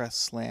Gorilla Press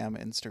Slam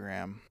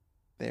Instagram.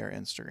 Their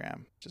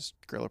Instagram, just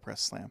Gorilla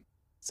Press Slam.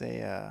 It's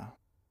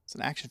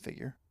an action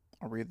figure.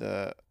 I'll read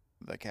the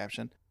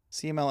caption.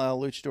 CMLL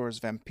Luchadors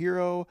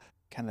Vampiro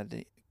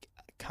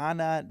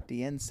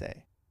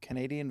Canadiense.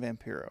 Canadian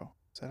Vampiro.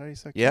 Is that how you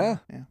say it? Yeah.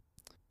 Yeah.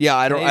 Yeah,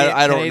 I don't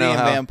know Canadian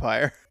how.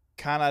 Vampire.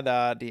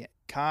 Canadiense,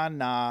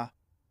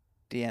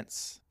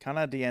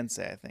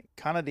 I think.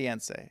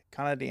 Canadiense.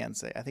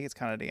 I think it's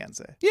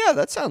Canadiense. Yeah,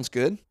 that sounds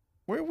good.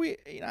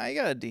 I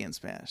got a D in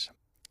Spanish.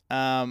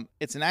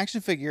 It's an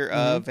action figure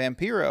of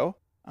Vampiro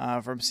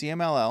from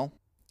CMLL.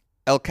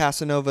 El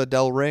Casanova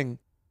del Ring.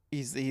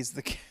 He's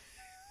the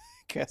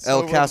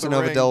El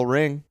Casanova del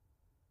Ring.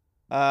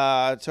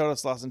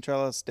 Todos las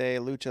entradas de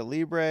lucha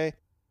libre.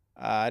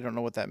 I don't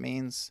know what that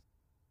means.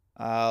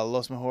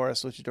 Los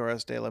mejores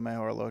luchadores de la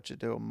mejor lucha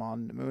del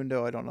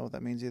mundo. I don't know what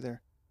that means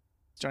either.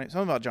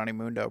 Something about Johnny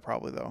Mundo,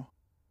 probably, though.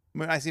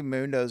 I see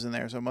Mundos in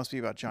there, so it must be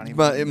about Johnny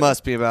Mundo. But it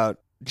must be about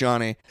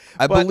Johnny.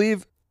 I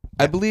believe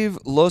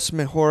Los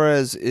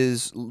Mejores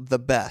is the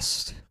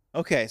best.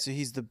 Okay, so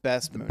he's the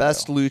best Mundo.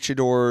 Best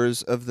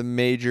luchadors of the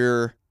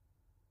major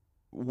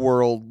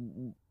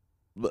world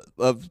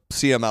of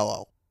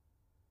CMLL,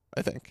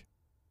 I think.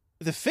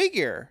 The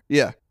figure.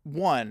 Yeah.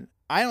 One,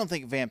 I don't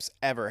think Vamp's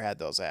ever had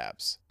those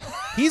abs.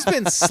 He's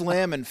been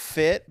slim and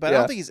fit, but I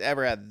don't think he's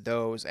ever had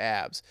those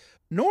abs.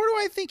 Nor do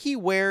I think he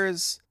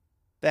wears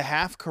the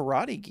half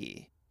karate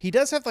gi. He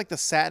does have like the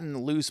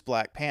satin loose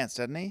black pants,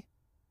 doesn't he?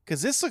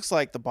 Because this looks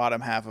like the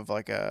bottom half of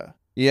like a...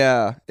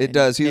 Yeah, it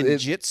does.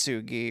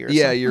 Ninjutsu gi or something.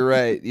 Yeah, you're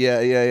right. Yeah,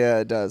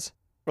 it does.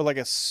 Or like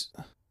a...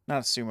 Not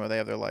a sumo. They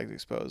have their legs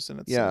exposed, and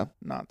it's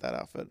not that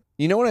outfit.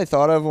 You know what I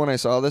thought of when I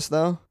saw this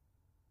though?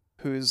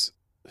 Whose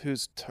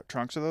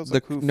trunks are those?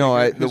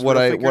 What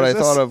I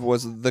thought of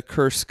was the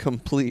curse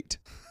complete.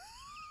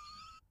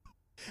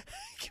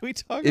 Can we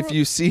talk? If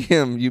you see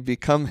him, you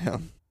become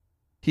him.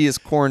 He is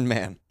Corn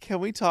Man. Can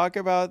we talk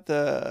about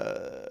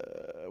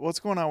what's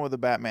going on with the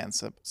Batman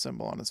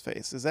symbol on his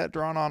face? Is that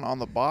drawn on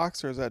the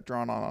box or is that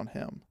drawn on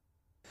him?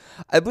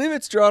 I believe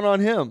it's drawn on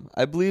him.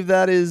 I believe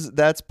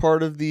that's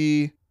part of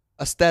the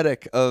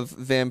aesthetic of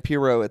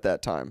Vampiro at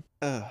that time.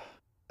 Ugh,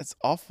 it's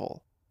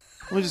awful.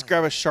 Let me just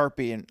grab a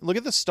Sharpie and look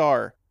at the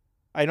star.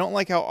 I don't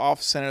like how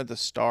off-centered the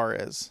star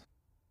is.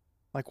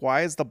 Like,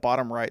 why is the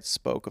bottom right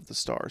spoke of the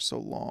star so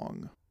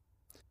long?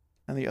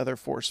 And the other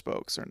 4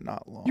 spokes are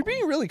not long. You're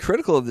being really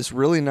critical of this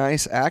really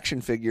nice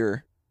action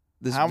figure.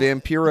 This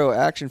Vampiro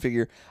action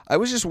figure. I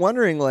was just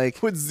wondering,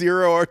 like... With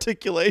zero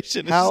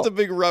articulation. It's just a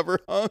big rubber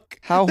hunk.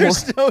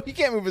 He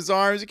can't move his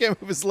arms. He can't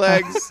move his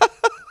legs.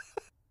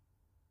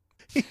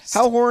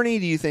 How horny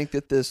do you think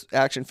that this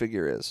action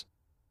figure is?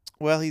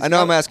 Well, I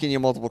know I'm asking you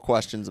multiple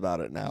questions about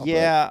it now.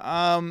 Yeah,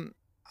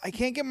 I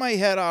can't get my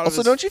head out of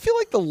Also, don't you feel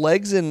like the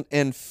legs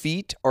and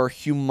feet are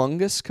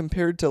humongous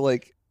compared to,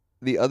 like,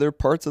 the other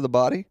parts of the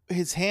body?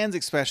 His hands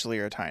especially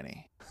are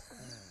tiny.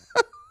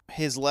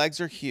 His legs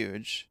are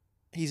huge.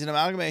 He's an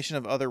amalgamation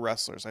of other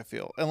wrestlers, I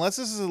feel. Unless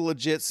this is a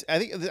legit... I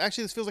think,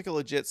 actually, this feels like a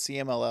legit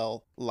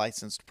CMLL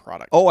licensed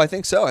product. Oh, I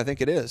think so. I think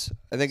it is.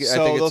 I think it's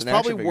those an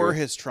probably action were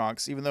figure. his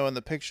trunks, even though in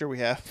the picture we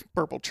have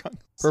purple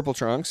trunks. Purple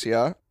trunks,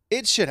 yeah.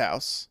 It's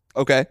shithouse.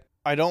 Okay.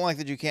 I don't like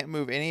that you can't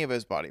move any of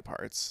his body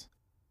parts.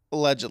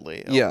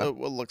 Allegedly. Yeah. It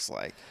looks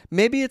like.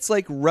 Maybe it's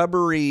like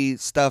rubbery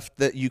stuff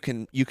that you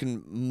can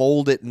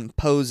mold it and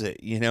pose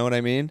it. You know what I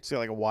mean? See,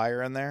 like a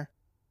wire in there?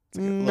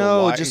 Like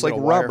no, just like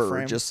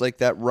rubber. Just like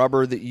that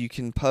rubber that you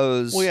can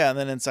pose. Well, yeah, and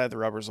then inside the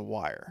rubber's a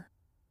wire.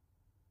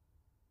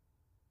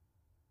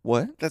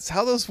 What? That's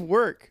how those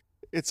work.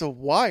 It's a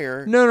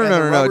wire.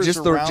 No.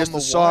 Just the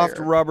soft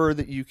rubber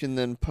that you can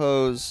then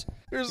pose.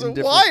 There's a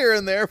wire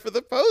in there for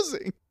the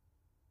posing.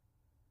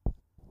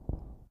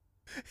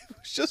 If it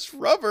was just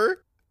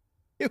rubber,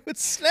 it would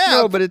snap.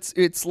 No, but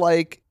it's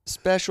like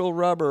special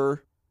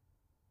rubber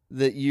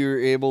that you're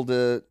able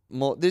to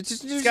mold.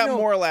 It's got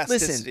more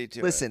elasticity to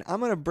it. Listen, I'm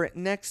gonna bring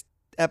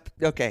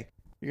okay.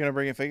 You're gonna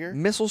bring a figure?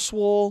 Missile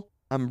Swole.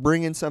 I'm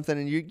bringing something,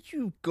 and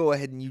you go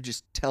ahead and you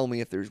just tell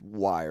me if there's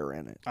wire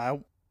in it.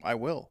 I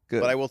will.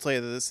 Good. But I will tell you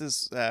that this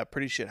is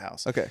pretty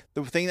shithouse. Okay.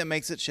 The thing that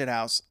makes it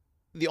shithouse,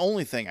 the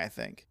only thing I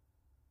think,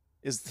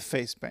 is the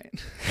face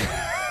paint.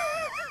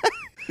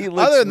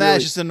 Other than that,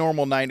 it's just a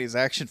normal 90s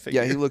action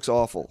figure. Yeah, he looks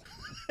awful.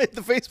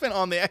 The face paint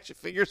on the action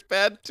figure's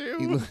bad too.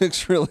 He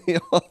looks really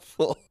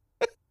awful.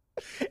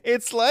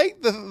 It's like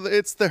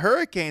it's the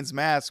Hurricane's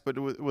mask, but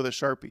with a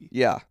Sharpie.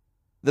 Yeah.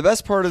 The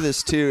best part of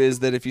this too is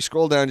that if you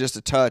scroll down just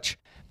a touch,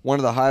 one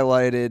of the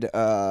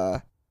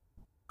highlighted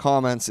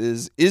comments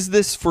is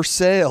this for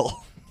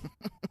sale?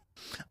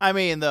 I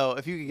mean, though,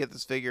 if you could get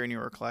this figure and you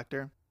were a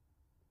collector,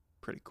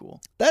 pretty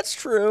cool. That's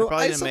true.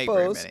 Probably didn't make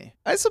very many.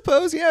 I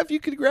suppose, yeah, if you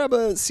could grab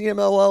a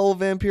CMLL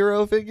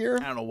Vampiro figure.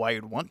 I don't know why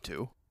you'd want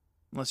to.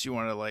 Unless you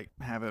want to like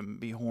have him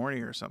be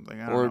horny or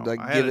something. I don't or know.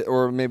 Like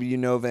or maybe you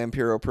know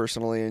Vampiro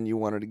personally and you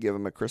wanted to give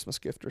him a Christmas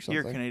gift or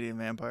something. You're a Canadian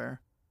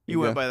vampire. You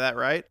went by that,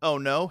 right? Oh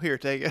no, here,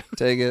 take it.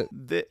 Take it.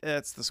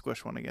 That's the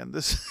squish one again.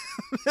 This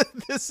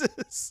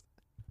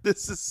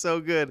is so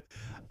good.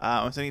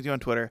 I'm sending it to you on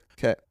Twitter.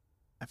 Okay.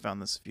 I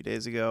found this a few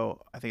days ago.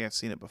 I think I've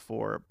seen it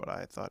before, but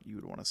I thought you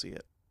would want to see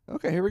it.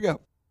 Okay, here we go.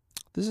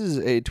 This is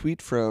a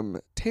tweet from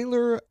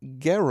Taylor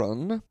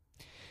Garon.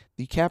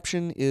 The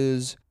caption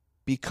is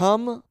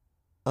 "Become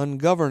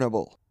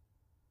ungovernable."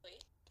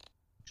 Wait.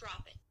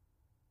 Drop it.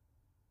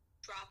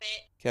 Drop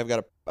it. Okay,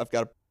 I've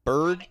got a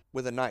bird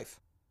with a knife.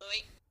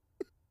 Louis.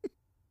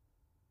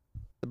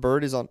 The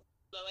bird is on.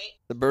 Louis.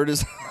 The bird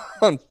is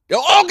on.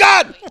 Oh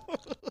God!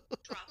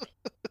 Drop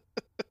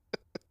it.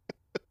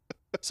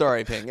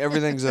 Sorry, Ping.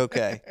 Everything's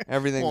okay.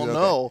 Everything's okay.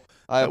 No.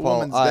 That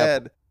woman's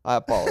dead. I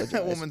apologize.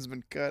 That woman's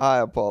been cut. I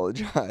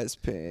apologize,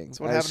 Ping. That's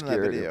what happened in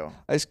that video.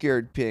 I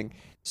scared Ping.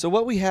 So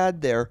what we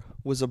had there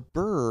was a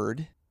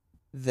bird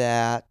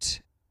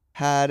that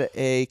had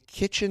a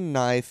kitchen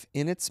knife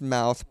in its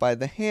mouth by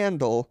the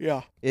handle.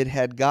 Yeah. It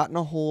had gotten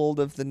a hold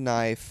of the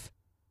knife,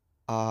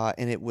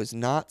 and it was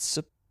not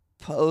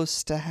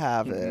supposed to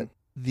have it.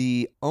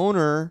 The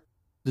owner,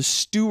 the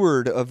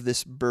steward of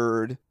this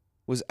bird,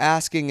 was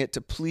asking it to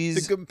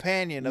please... The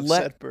companion of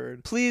said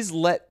bird. Please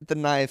let the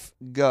knife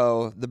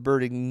go. The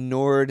bird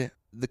ignored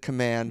the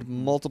command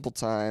multiple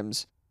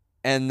times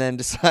and then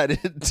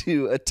decided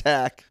to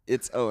attack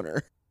its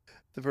owner.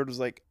 The bird was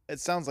like, "It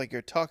sounds like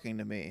you're talking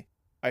to me.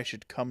 I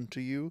should come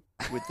to you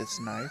with this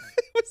knife."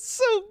 It was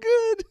so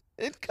good.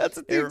 It cuts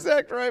at the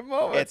exact right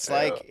moment. It's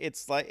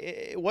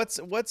like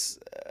what's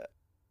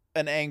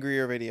an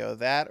angrier video,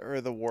 that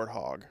or the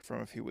warthog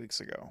from a few weeks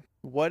ago?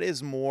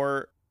 What's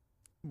more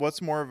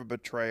of a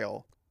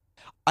betrayal?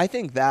 I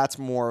think that's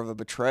more of a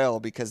betrayal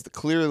because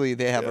clearly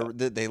they have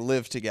they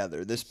live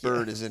together. This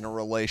bird is in a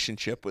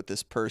relationship with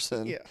this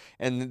person. Yeah.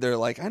 And they're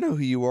like, I know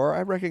who you are.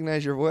 I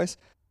recognize your voice.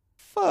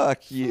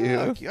 Fuck you.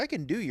 Fuck you. I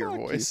can do your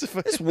voice. the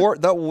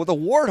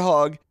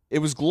warthog, it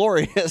was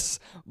glorious,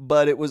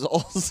 but it was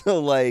also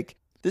like,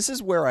 this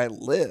is where I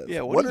live.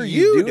 Yeah, what are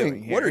you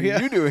doing here? What are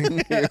you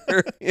doing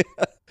here? Yeah.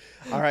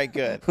 All right,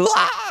 good.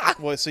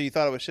 Well, so you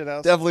thought it was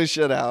Shithouse? Definitely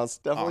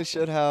Shithouse. Definitely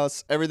Awesome.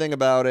 Shithouse. Everything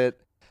about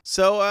it.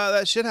 So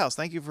that Shithouse,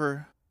 thank you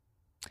for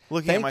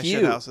looking at my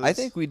shithouses. I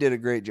think we did a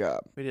great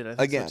job. We did. I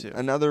think Again, so too.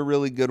 another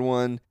really good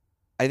one.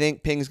 I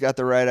think Ping's got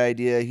the right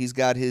idea. He's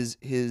got his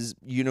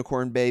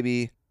unicorn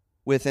baby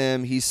with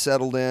him. He's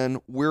settled in.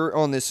 We're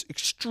on this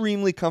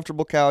extremely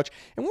comfortable couch,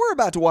 and we're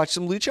about to watch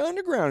some Lucha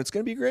Underground. It's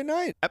going to be a great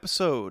night.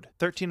 Episode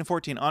 13 and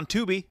 14 on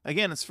Tubi.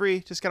 Again, it's free.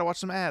 Just got to watch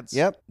some ads.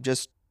 Yep.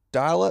 Just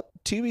dial up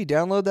Tubi,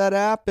 download that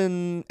app,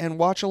 and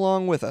watch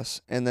along with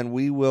us. And then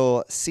we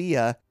will see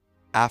ya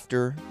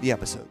after the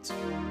episodes.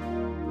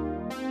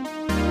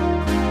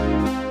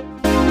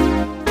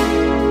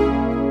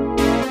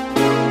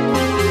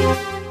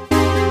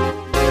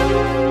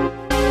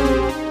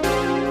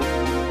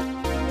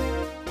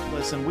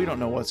 Listen, we don't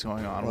know what's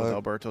going on with What?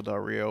 Alberto Del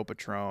Rio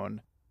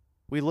Patron.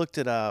 We looked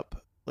it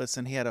up.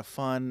 Listen, he had a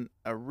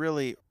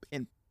really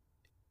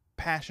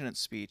passionate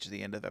speech at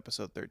the end of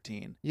episode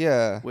 13.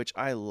 Yeah. Which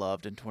I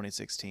loved in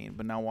 2016,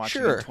 but now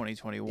watching Sure. in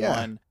 2021,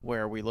 Yeah.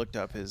 where we looked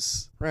up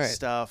his Right.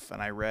 stuff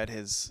and I read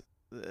his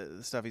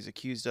the stuff he's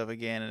accused of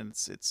again, and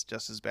it's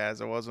just as bad as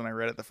it was when I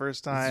read it the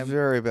first time. It's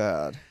very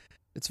bad.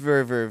 It's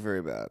very, very,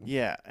 very bad.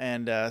 Yeah,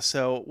 and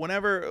so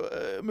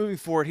whenever moving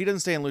forward, he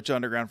doesn't stay in Lucha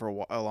Underground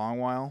for a long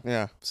while.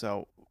 Yeah.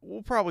 So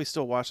we'll probably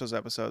still watch those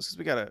episodes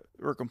because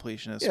we're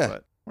completionists, Yeah.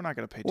 but we're not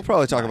going to pay. We'll too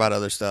probably much talk mind. about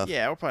other stuff.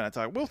 Yeah, we'll probably not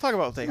talk. We'll talk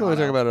about Tejano. We'll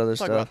talk about other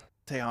Talk stuff. about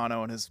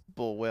Tejano and his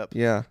bull whip.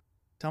 Yeah.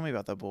 Tell me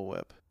about that bull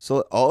whip.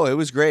 So, it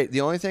was great. The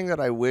only thing that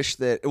I wish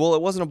that, it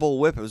wasn't a bull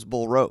whip, it was a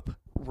bull rope.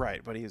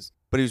 Right, but he's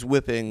But he was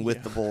whipping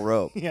with the bull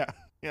rope. yeah,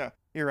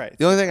 you're right.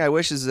 The only thing I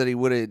wish is that he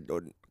would have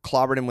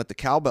clobbered him with the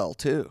cowbell,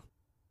 too.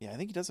 Yeah, I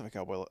think he does have a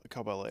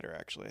cowbell later.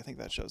 Actually, I think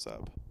that shows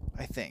up.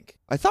 I think.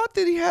 I thought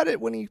that he had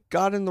it when he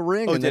got in the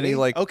ring, Oh, and then did he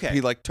he? Okay.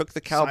 he took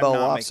the So I'm cowbell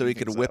not off so he making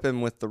could things whip up.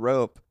 him with the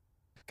rope.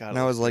 God, And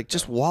I was like,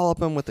 just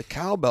wallop him with the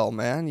cowbell,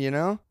 man. You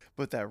know?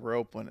 But that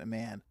rope when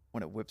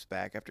it whips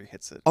back after he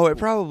hits it. Oh, it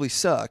probably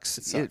sucks.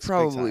 It sucks, It big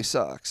probably time.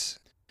 sucks.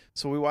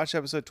 So we watched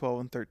episode 12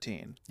 and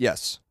 13,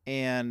 Yes.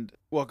 and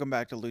welcome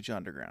back to Lucha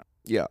Underground.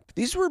 Yeah.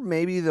 These were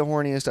maybe the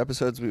horniest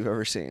episodes we've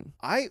ever seen.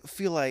 I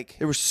feel like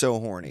They were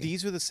so horny.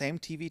 these were the same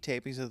TV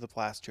tapings as the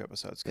last two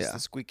episodes because Yeah. the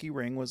squeaky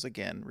ring was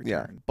again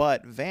Yeah. returned.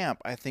 But Vamp,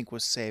 I think,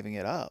 was saving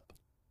it up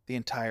the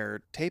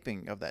entire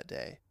taping of that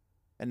day.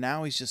 And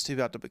now he's just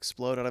about to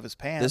explode out of his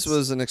pants. This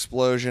was an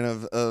explosion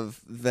of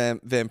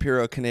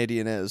Vampiro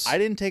Canadian-is. I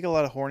didn't take a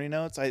lot of horny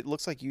notes. It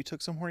looks like you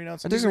took some horny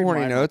notes. I Let me took some read horny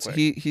mine real notes.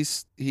 quick.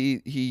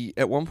 He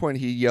at one point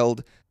he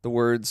yelled the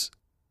words,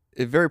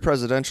 very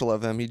presidential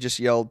of him. He just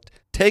yelled,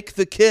 "Take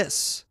the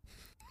kiss."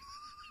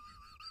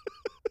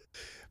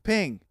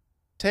 Ping,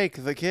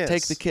 take the kiss.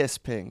 Take the kiss,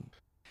 Ping.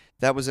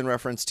 That was in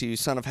reference to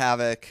Son of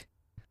Havoc,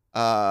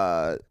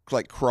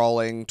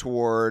 crawling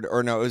toward,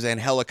 or no, it was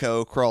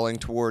Angelico crawling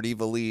toward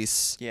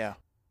Ivelisse Yeah,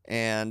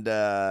 and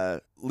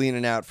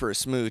leaning out for a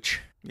smooch.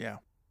 yeah.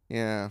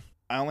 Yeah.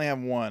 I only have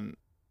one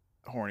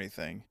horny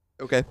thing.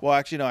 Okay. Well,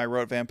 actually, no. I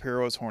wrote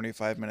Vampiro was horny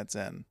 5 minutes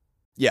in.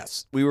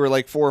 Yes, we were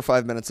like 4 or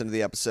 5 minutes into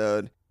the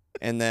episode,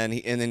 and then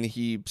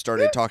he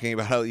started talking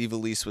about how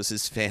Ivelisse was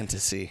his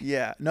fantasy.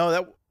 Yeah. No,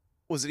 that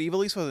was it.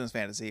 Ivelisse wasn't his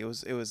fantasy. It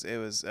was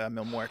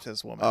Mil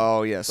Muertes woman.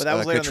 Oh yes, But that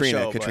was later in the Katrina,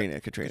 show,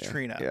 but- Katrina.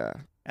 Katrina. Yeah.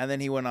 And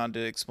then he went on to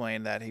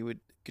explain that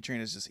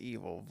Katrina's just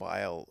evil,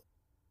 vile,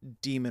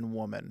 demon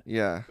woman.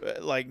 Yeah.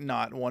 Like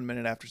not 1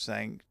 minute after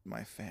saying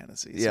my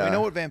fantasy. So Yeah. we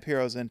know what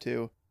Vampiro's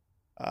into.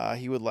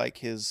 He would like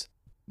his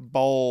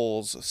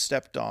balls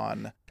stepped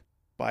on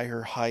by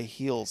her high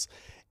heels.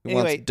 He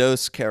Anyway, wants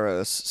Dos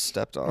Caros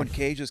stepped on. when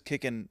Cage was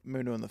kicking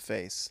Mundo in the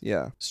face,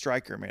 Yeah.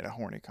 Stryker made a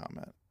horny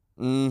comment.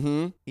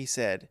 Mm-hmm. He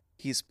said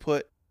he's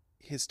put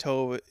his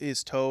toe of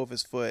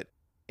his foot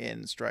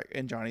in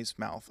Johnny's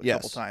mouth a couple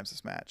Yes. times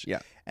this match. Yeah.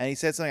 And he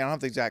said something, I don't have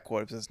the exact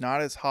quote, it says not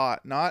as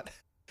hot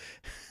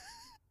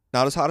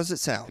as it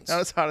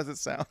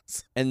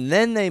sounds. And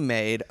then they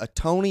made a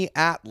Tony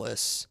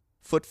Atlas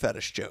foot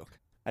fetish joke.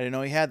 I didn't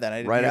know he had that. I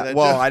didn't Right. hear that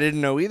Well, joke. I didn't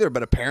know either,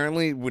 but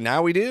apparently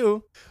now we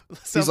do.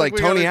 Sounds He's like we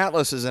Tony gotta-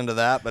 Atlas is into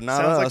that, but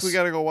not Sounds us. like we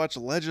gotta go watch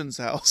Legends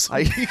House. on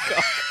I-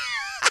 Peacock.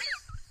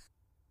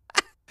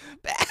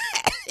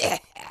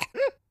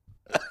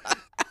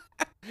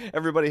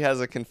 Everybody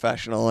has a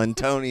confessional, and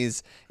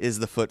Tony's is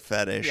the foot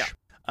fetish.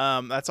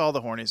 Yeah. That's all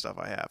the horny stuff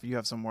I have. You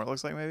have some more, it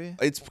looks like, maybe?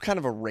 It's kind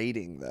of a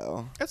rating,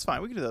 though. That's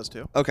fine. We can do those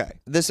too. Okay.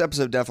 This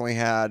episode definitely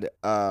had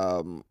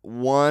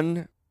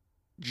one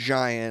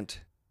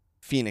giant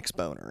Phoenix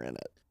boner in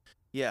it.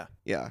 Yeah.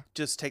 Yeah.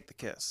 Just take the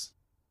kiss.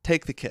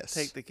 Take the kiss.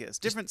 Take the kiss.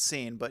 Different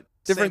scene, but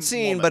Different same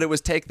scene, woman. but it was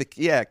take the...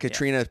 Yeah,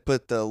 Katrina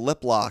put the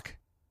lip lock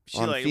She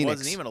on like it Phoenix.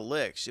 wasn't even a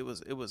lick. It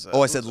was.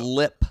 I said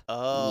lip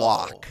Oh.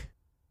 lock.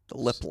 The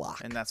lip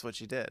lock. And that's what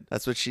she did.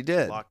 That's what she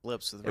did. Locked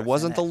lips with It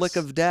wasn't the lick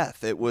of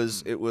death. It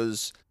was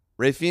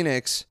Ray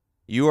Phoenix,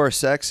 you are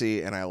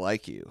sexy and I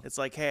like you. It's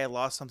like, hey, I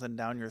lost something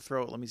down your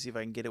throat. Let me see if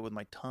I can get it with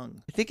my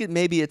tongue. I think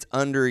maybe it's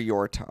under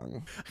your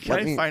tongue. Can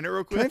I find it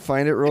real quick? Can I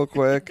find it real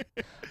quick?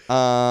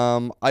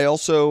 I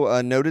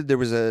also noted there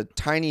was a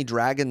tiny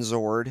dragon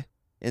Zord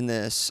in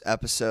this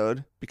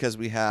episode because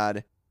we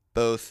had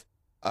both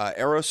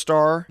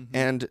Aerostar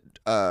and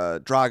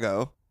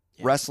Drago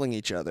wrestling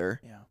each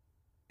other. Yeah.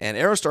 And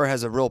Aerostar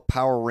has a real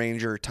Power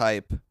Ranger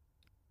type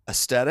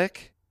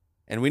aesthetic.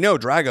 And we know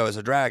Drago is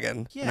a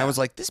dragon. Yeah. And I was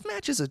like, this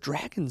match is a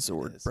dragon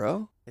Zord,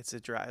 bro. It's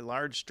a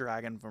large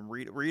dragon from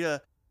Rita.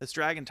 Rita, this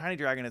dragon, tiny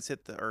dragon, has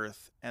hit the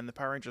earth, and the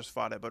Power Rangers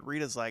fought it. But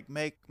Rita's like,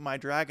 make my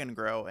dragon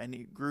grow, and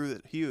he grew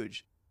it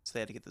huge. So they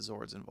had to get the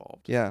Zords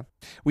involved. Yeah.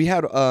 We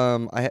had,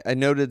 I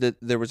noted that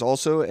there was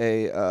also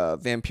a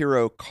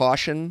Vampiro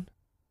caution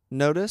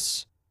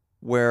notice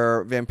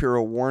where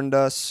Vampiro warned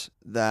us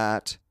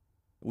that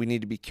we need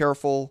to be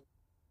careful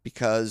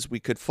because we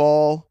could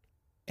fall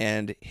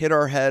and hit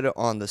our head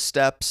on the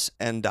steps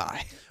and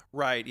die.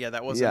 Right. Yeah,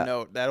 that was a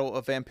note.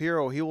 A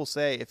Vampiro, he will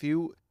say, if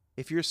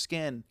your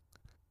skin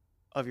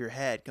of your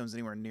head comes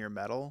anywhere near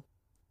metal,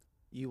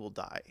 you will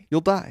die. You'll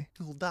die.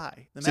 You'll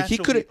die. The So match he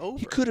will could be over.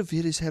 he could have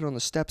hit his head on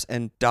the steps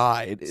and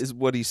died, is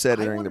what he said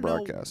during the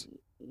broadcast.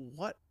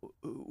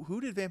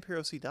 Who did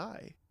Vampiro see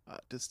die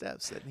to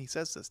steps? And he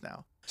says this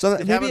now. So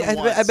It maybe happened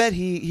I once. bet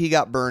he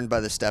got burned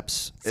by the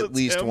steps So at it's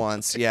least him?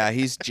 once. Yeah,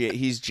 he's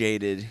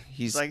jaded.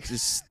 He's Like-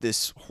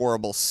 this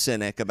horrible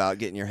cynic about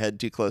getting your head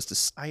too close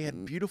to I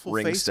had beautiful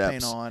ring face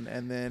paint steps. on,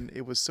 and then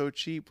it was so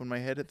cheap when my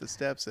head hit the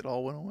steps, it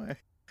all went away.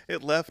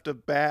 It left a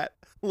bat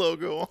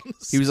logo on the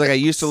He was like, I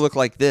used to steps. look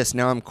like this.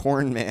 Now I'm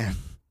Corn Man.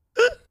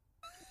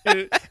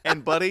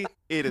 And buddy,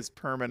 it is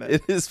permanent.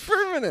 It is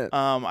permanent.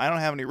 I don't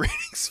have any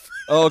ratings.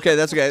 Oh, okay,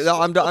 that's okay. No,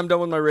 I'm done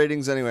with my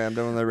ratings anyway. I'm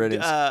done with my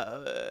ratings.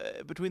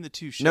 Between the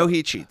two shows. No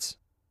heat cheats.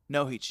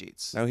 No heat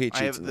cheats. No heat I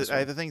cheats have in this I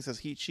have one. the thing that says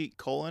heat sheet :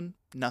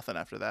 nothing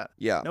after that.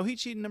 Yeah. No heat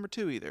sheet in number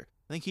 2 either.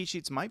 I think heat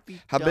sheets might be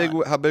How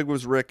done. big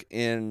was Rick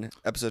in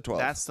episode 12?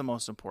 That's the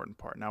most important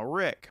part. Now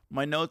Rick,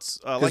 my notes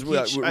 'Cause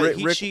like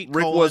heat Rick sheet :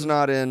 was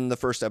not in the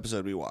first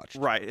episode we watched.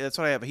 Right, that's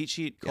what I have. A heat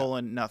sheet : Yeah.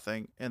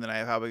 nothing, and then I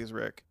have how big is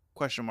Rick ?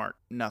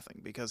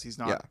 Nothing, because he's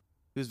not. Yeah.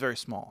 He was very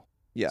small.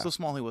 Yeah. So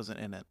small he wasn't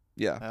in it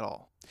Yeah. at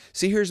all.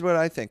 See, here's what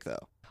I think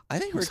though. I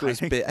think He was Rick was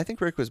hiding. big. I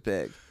think Rick was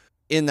big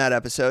in that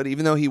episode,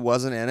 even though he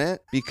wasn't in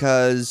it,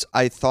 because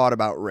I thought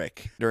about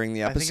Rick during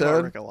the I think about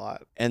episode, Rick a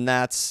lot. and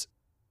that's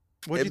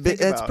What did you think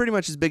that's about, pretty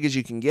much as big as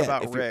you can get.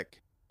 about if you-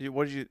 Rick?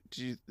 What did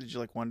you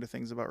like wonder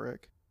things about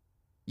Rick?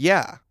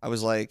 Yeah, I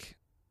was like,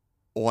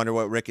 I wonder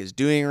what Rick is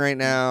doing right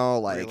now.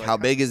 Like, like, how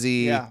big is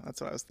he? Yeah, that's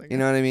what I was thinking. You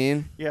know what I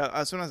mean? Yeah,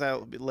 as soon as I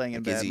would be laying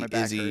in Like, bed, my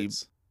back is he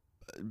hurts.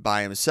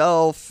 by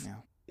himself? Yeah.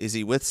 Is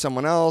he with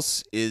someone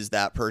else? Is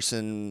that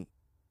person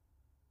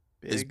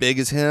as Big. big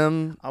as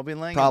him? I'll be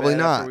laying Probably in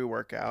bed not. after we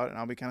work out, and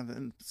I'll be kind of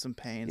in some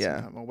pain. Yeah.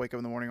 Sometime. I'll wake up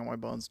in the morning on my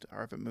bones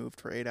or if it moved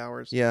for 8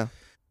 hours. Yeah.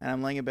 And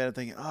I'm laying in bed and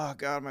thinking, oh,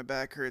 God, my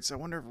back hurts. I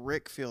wonder if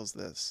Rick feels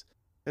this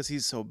because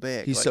he's so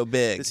big. He's Like, so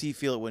big. Does he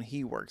feel it when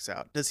he works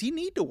out? Does he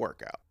need to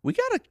work out? We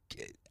got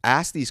to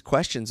ask these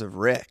questions of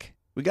Rick.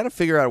 We got to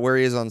figure out where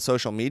he is on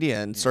social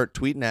media and start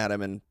tweeting at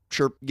him and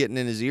getting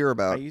in his ear I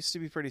about. used to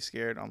be pretty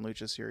scared on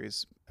Lucha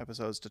Series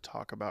episodes to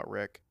talk about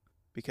Rick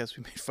because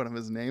we made fun of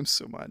his name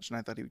so much, and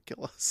I thought he would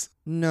kill us.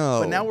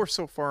 No. But now we're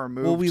so far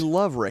removed. Well, we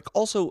love Rick.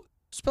 Also,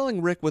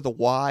 spelling Rick with a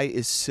Y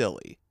is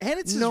silly. and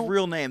it's his no-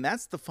 real name.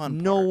 That's the fun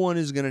No part. one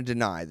is going to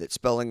deny that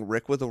spelling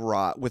Rick with a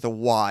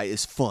Y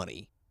is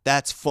funny.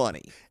 That's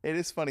funny. It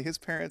is funny. His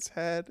parents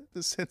had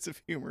the sense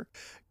of humor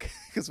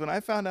because when I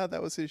found out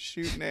that was his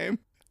shoot name,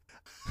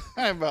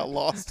 I about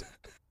lost it.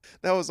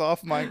 That was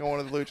off mic on one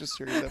of the Lucha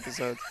Series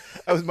episodes.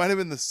 Might have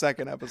been the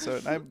second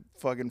episode, and I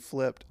fucking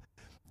flipped.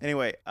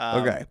 Anyway,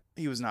 Okay.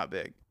 he was not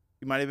big.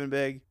 He might have been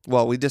big.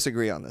 Well, we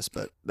disagree on this,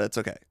 but that's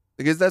okay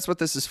because that's what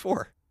this is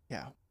for.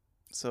 Yeah.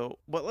 So,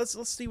 but let's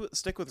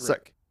stick with So-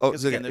 Rick. oh,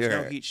 'Cause so- again, there's yeah,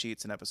 no yeah. heat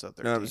sheets in episode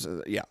 13.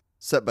 No, yeah.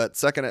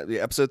 But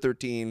episode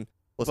 13.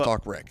 Let's But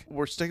talk Rick.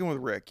 We're sticking with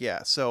Rick,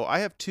 yeah. So I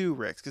have 2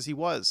 Ricks because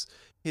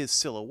his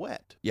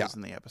silhouette Yeah. was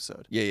in the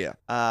episode. Yeah,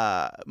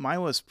 yeah.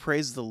 Mine was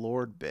Praise the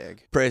Lord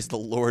big. Praise the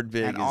Lord,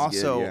 big. And is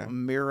also good, yeah.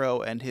 Miro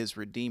and his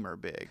Redeemer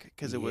big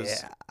because it was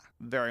Yeah.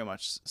 very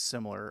much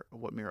similar to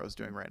what Miro's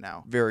doing right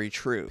now. Very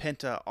true.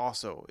 Penta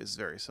also is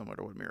very similar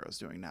to what Miro's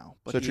doing now,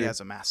 but So he true.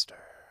 has a master.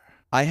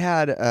 I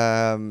had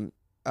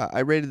I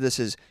rated this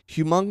as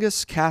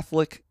humongous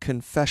Catholic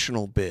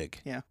confessional big.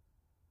 Yeah.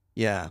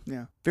 Yeah.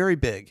 Yeah. Very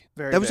big.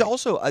 Very That was big.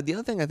 also the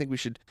other thing I think we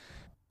should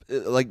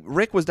like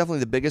Rick was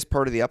definitely the biggest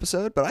part of the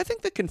episode, but I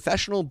think the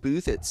confessional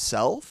booth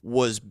itself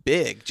was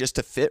big just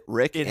to fit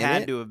Rick It in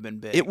had it. to have been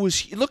big. It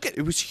was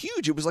it was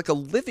huge. It was like a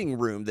living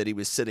room that he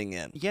was sitting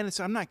in. Yeah, and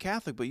I'm not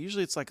Catholic, but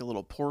usually it's like a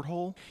little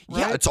porthole.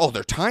 Yeah, right? it's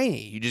they're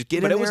tiny. You just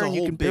get but in it was there a and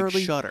whole you can big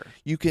barely shutter.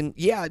 you can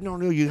you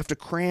have to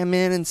cram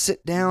in and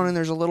sit down and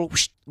there's a little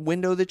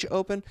window that you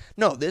open.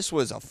 No, this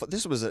was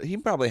a he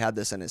probably had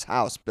this in his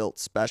house built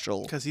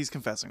special Because he's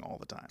confessing all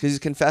the time. because he's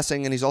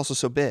confessing and he's also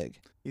so big.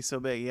 He's so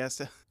big. He has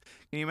to.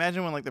 Can you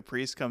imagine when like the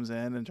priest comes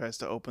in and tries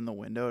to open the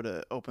window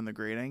to open the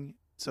grating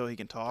so he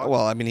can talk?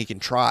 Well, I mean, he can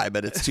try,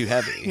 but it's too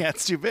heavy. yeah,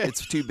 it's too big.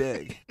 It's too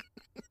big.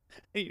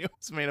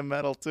 It's made of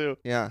metal too,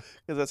 Yeah.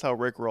 because that's how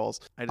Rick rolls.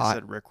 I just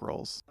said Rick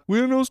rolls.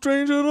 We're no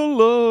stranger to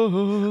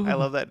love. I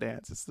love that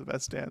dance. It's the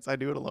best dance. I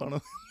do it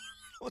alone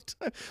all the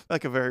time,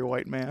 like a very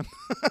white man.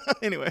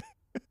 Anyway.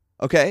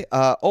 Okay.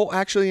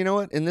 Actually, you know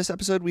what? In this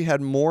episode, we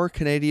had more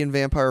Canadian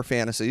vampire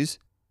fantasies.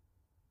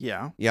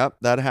 Yeah. Yep,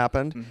 that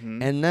happened.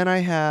 Mm-hmm. And then I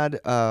had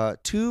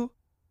 2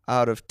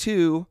 out of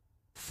 2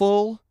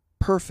 full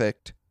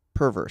perfect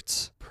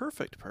perverts.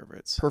 Perfect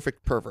perverts.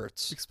 Perfect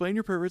perverts. Explain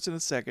your perverts in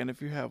a second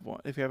if you have one.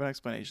 If you have an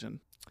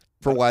explanation.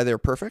 For why they're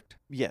perfect?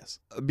 Yes.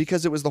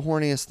 Because it was the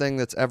horniest thing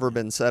that's ever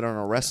been said on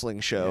a wrestling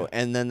show,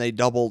 and then they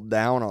doubled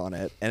down on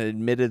it and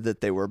admitted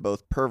that they were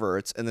both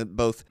perverts, and then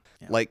both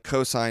like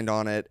co-signed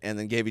on it, and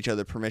then gave each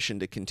other permission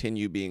to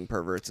continue being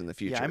perverts in the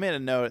future. Yeah, I made a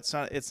note.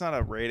 It's not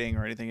a rating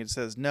or anything. It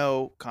says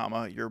no,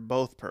 comma, you're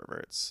both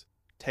perverts.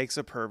 Takes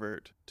a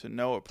pervert to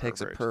know a pervert.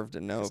 Takes a perv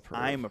to know a perv.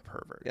 I'm a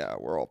pervert. Yeah,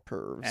 we're all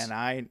pervs. And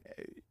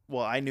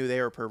I knew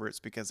they were perverts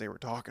because they were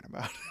talking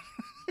about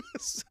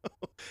it. So,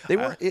 they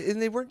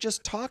weren't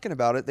just talking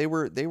about it. They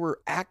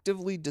were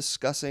actively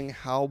discussing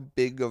how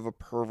big of a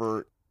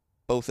pervert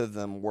both of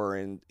them were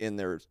in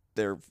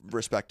their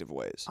respective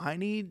ways.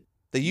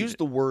 They used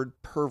the word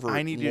pervert.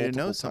 I need you to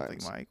know multiple something,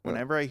 times. Mike.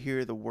 Whenever I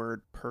hear the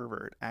word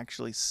pervert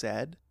actually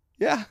said,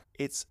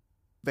 it's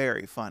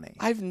very funny.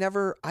 I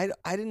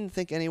didn't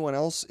think anyone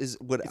else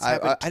would. It's I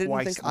happened didn't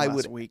twice think in the I last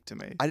would. week to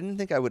me. I didn't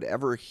think I would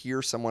ever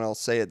hear someone else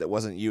say it that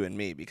wasn't you and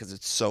me because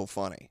it's so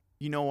funny.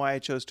 You know why I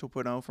chose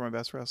 2.0 for my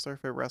best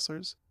favorite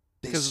wrestlers?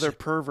 Because of their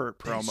pervert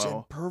promo. They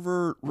said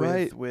pervert,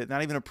 right? With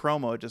not even a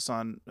promo, just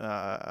on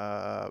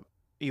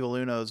Evil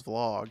Uno's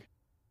vlog.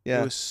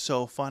 Yeah, it was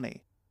so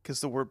funny because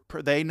the word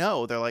they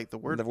know they're like the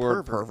word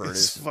pervert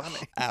is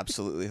funny.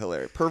 Absolutely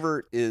hilarious.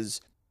 Pervert is,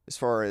 as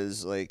far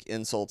as like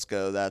insults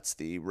go, that's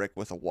the Rick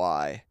with a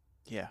Y.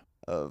 Yeah.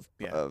 Of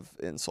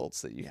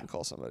insults that you can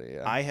call somebody.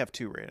 Yeah. I have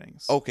 2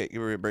 ratings. Okay,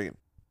 you bring it.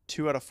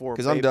 2 out of 4.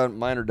 Because I'm done.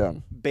 Mine are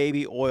done.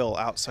 Baby oil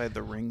outside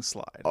the ring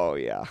slide. Oh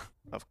yeah.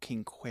 Of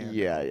King Cuerno.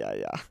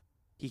 Yeah.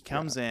 He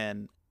comes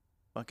in,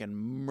 fucking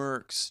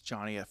murks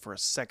Johnny for a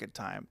second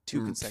time,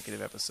 2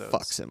 consecutive episodes.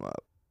 Fucks him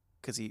up.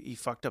 Because he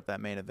fucked up that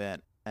main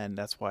event, and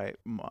that's why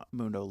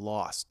Mundo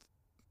lost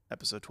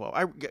episode 12.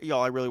 I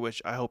really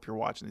hope you're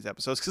watching these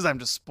episodes because I'm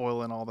just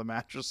spoiling all the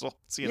match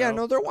results. You know?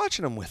 No, they're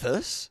watching them with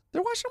us.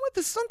 They're watching them with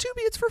us. It's on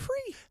Tubi. It's for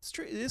free. It's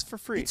true. It is for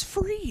free. It's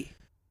free.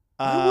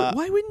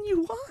 Why wouldn't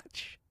you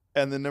watch?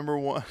 And the number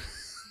one,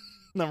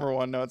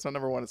 no, it's not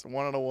number 1. It's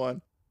 1 out of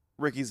 1.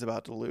 Ricky's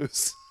about to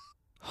lose.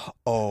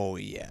 Oh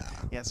yeah.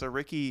 Yeah. So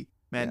Ricky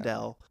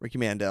Mandel.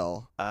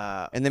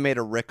 And they made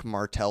a Rick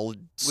Martel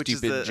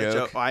stupid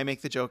joke. I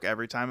make the joke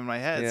every time in my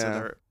head. Yeah.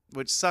 So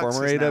which sucks.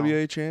 Former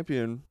AWA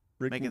champion.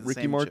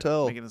 Ricky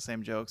Martel. Making the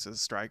same jokes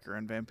as Stryker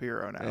and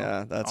Vampiro now.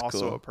 Yeah, that's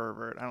also cool. a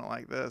pervert. I don't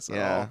like this at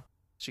all.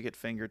 Should get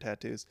finger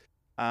tattoos.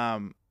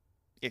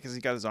 Because he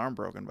got his arm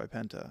broken by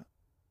Penta.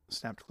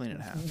 Snapped clean in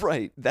half.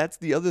 Right. That's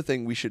the other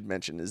thing we should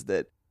mention is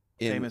that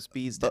Famous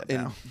B's dead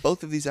now.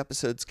 Both of these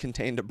episodes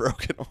contained a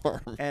broken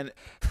arm. And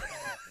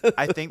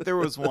I think there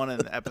was one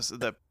in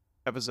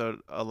episode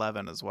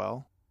 11 as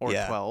well. Or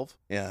 12.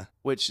 Yeah.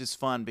 Which is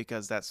fun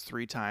because that's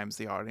 3 times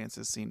the audience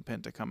has seen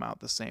Penta come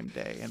out the same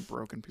day and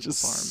broken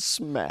people's arms.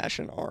 Smash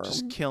an arm.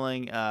 Just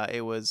killing.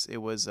 It was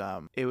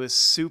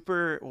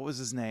super. What was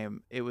his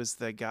name? It was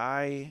the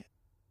guy,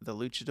 the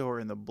luchador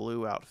in the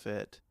blue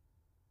outfit.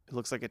 It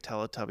looks like a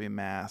Teletubby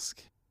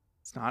mask.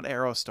 It's not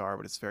Aerostar,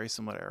 but it's very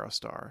similar to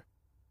Aerostar.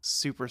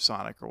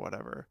 Supersonic or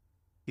whatever.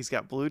 He's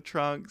got blue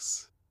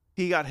trunks.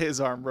 He got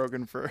his arm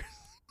broken first.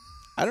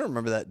 I don't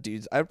remember that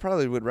dude's. I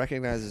probably would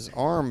recognize his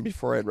arm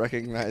before I'd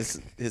recognize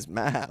his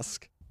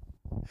mask.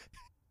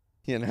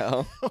 You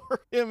know?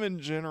 Or him in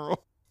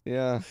general.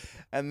 Yeah.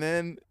 And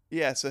then,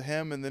 so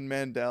him and then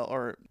Mandel,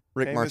 or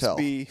Rick Martel.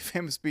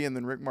 Famous B and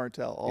then Rick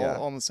Martel,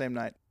 all on the same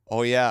night.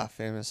 Oh, yeah.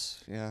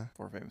 Famous. Yeah.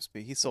 For Famous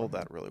B. He sold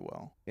that really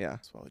well. Yeah.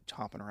 As well,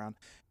 hopping around.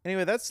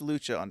 Anyway, that's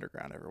Lucha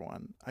Underground,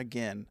 everyone.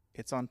 Again,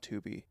 it's on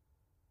Tubi.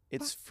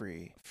 It's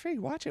free. Free.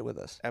 Watch it with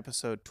us.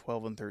 Episode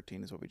 12 and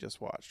 13 is what we just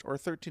watched. Or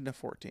 13 to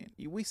 14.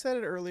 We said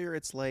it earlier.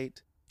 It's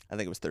late. I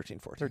think it was 13,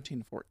 14.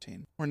 13,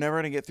 14. We're never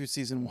going to get through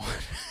season 1.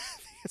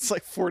 It's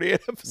like 48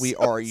 episodes. We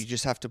are. You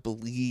just have to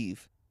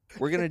believe.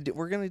 We're gonna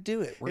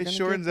do it. It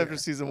shortens after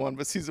season 1,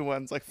 but season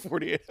 1's like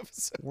 48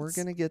 episodes. We're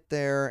gonna get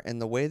there,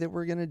 and the way that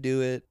we're gonna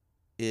do it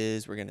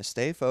is we're gonna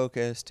stay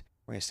focused.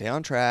 We're gonna stay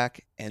on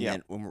track, and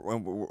then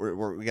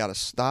when we gotta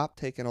stop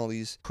taking all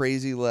these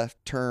crazy left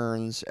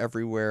turns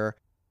everywhere,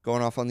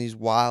 going off on these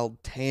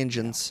wild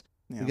tangents.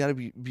 We gotta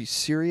be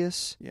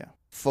serious,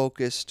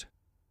 focused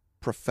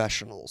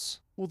professionals.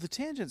 Well, the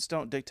tangents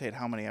don't dictate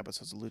how many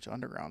episodes of Lucha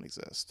Underground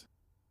exist.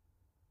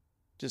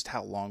 Just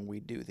how long we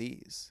do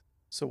these.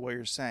 So what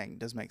you're saying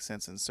does make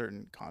sense in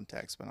certain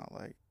contexts, but not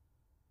like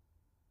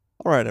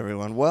All right,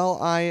 everyone. Well,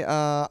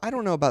 I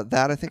don't know about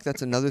that. I think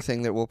that's another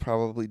thing that we'll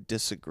probably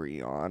disagree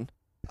on.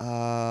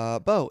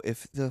 Bo,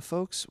 if the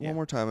folks, one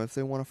more time, if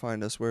they want to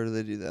find us, where do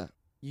they do that?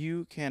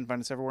 You can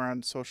find us everywhere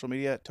on social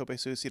media at Tope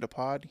Suicida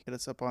Pod. Hit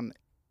us up on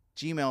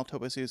Gmail,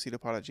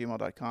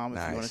 topesuicidapod@gmail.com.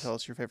 If you want to tell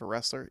us your favorite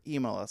wrestler,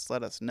 email us.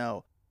 Let us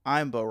know.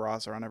 I'm Bo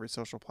Rosser on every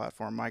social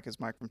platform. Mike is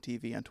Mike from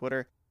TV on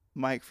Twitter.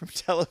 Mike from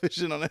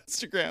Television on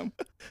Instagram.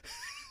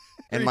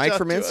 And Mike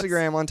from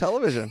Instagram on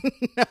television.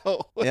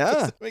 No. Yeah.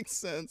 Doesn't make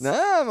sense.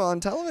 No, I'm on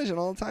television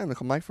all the time. They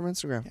call Mike from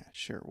Instagram. Yeah,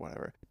 sure,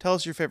 whatever. Tell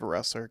us your favorite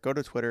wrestler. Go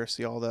to Twitter,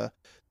 see all the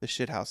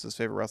shithouse's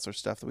favorite wrestler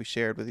stuff that we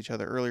shared with each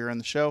other earlier in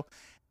the show.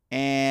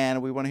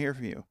 And we want to hear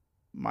from you.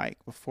 Mike,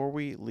 before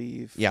we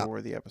leave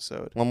for the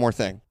episode. One more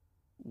thing.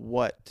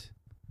 What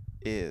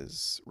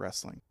is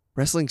wrestling?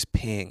 Wrestling's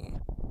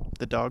ping.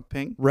 The dog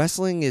ping?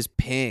 Wrestling is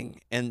ping.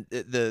 And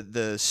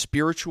the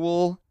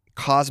spiritual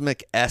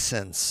cosmic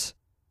essence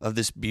of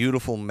this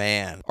beautiful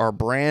man, our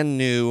brand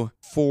new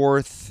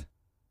third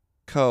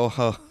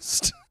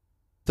co-host.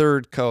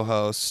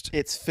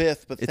 It's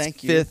fifth, but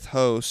thank you. Fifth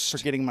host. For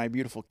getting my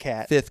beautiful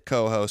cat. Fifth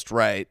co-host,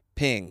 right.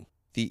 Ping.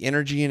 The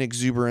energy and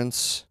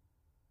exuberance,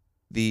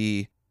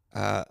 the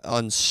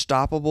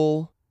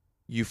unstoppable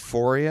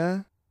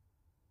euphoria,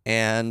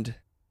 and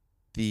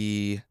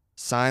the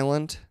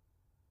silent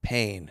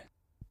pain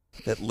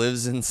that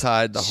lives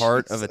inside the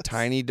heart of a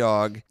tiny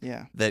dog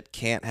that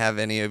can't have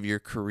any of your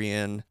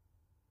Korean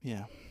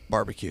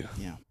barbecue,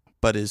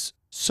 but is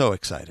so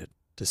excited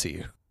to see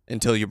you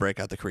until you break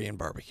out the Korean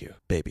barbecue,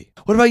 baby.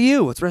 What about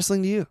you? What's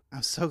wrestling to you?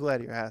 I'm so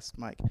glad you asked,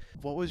 Mike.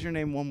 What was your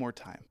name one more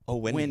time? Oh,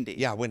 Wendy. Wendy.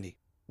 Yeah, Wendy.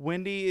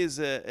 Wendy is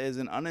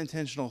an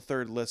unintentional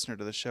third listener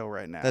to the show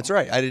right now. That's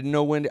right. I didn't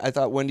know Wendy. I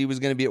thought Wendy was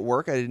going to be at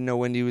work. I didn't know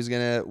Wendy was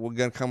gonna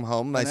come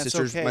home. My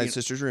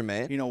sister's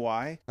roommate. You know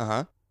why?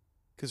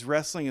 Because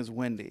wrestling is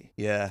Wendy.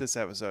 Yeah. This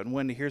episode. And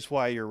Wendy, here's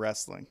why you're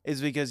wrestling.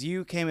 Is because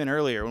you came in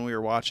earlier when we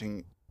were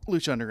watching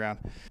Lucha Underground,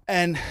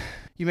 and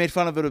you made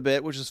fun of it a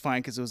bit, which is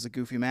fine because it was a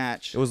goofy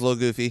match. It was a little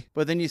goofy.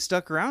 But then you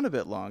stuck around a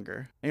bit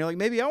longer, and you're like,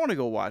 maybe I want to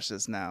go watch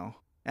this now.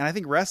 And I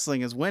think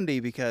wrestling is Wendy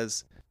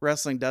because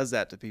wrestling does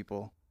that to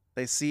people.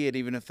 They see it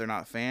even if they're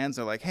not fans.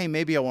 They're like, hey,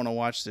 maybe I want to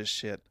watch this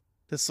shit.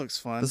 This looks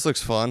fun. This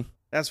looks fun.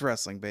 That's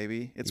wrestling,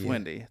 baby. It's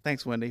Wendy.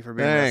 Thanks, Wendy, for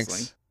being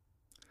wrestling.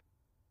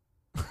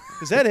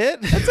 Is that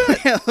it?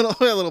 That's it.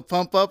 a little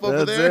pump up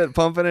over there. That's it.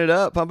 Pumping it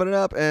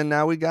up. And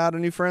now we got a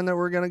new friend that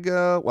we're going to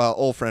go. Well,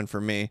 old friend for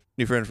me.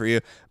 New friend for you.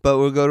 But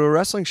we'll go to a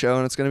wrestling show,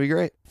 and it's going to be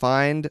great.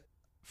 Find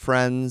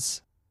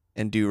friends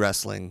and do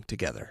wrestling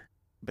together.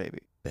 Baby.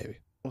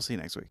 We'll see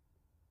you next week.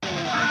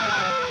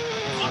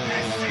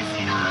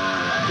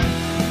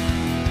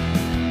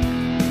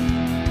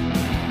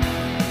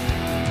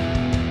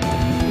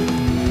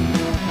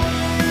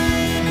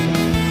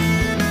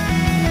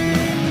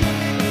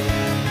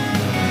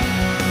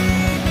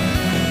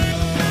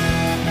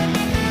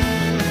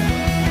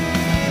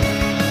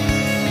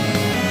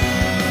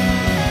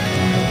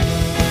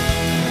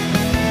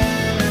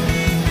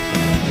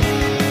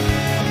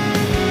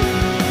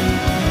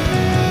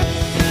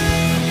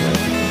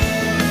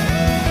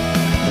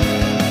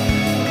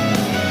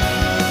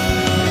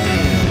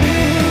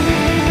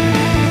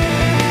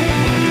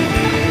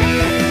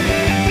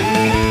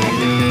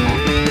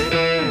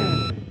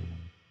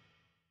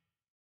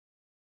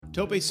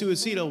 Tope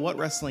Suicida, What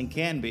Wrestling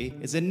Can Be,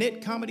 is a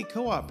knit comedy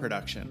co-op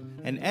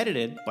production and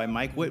edited by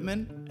Mike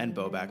Whitman and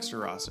Bo Baxter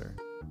Rosser.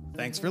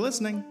 Thanks for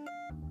listening.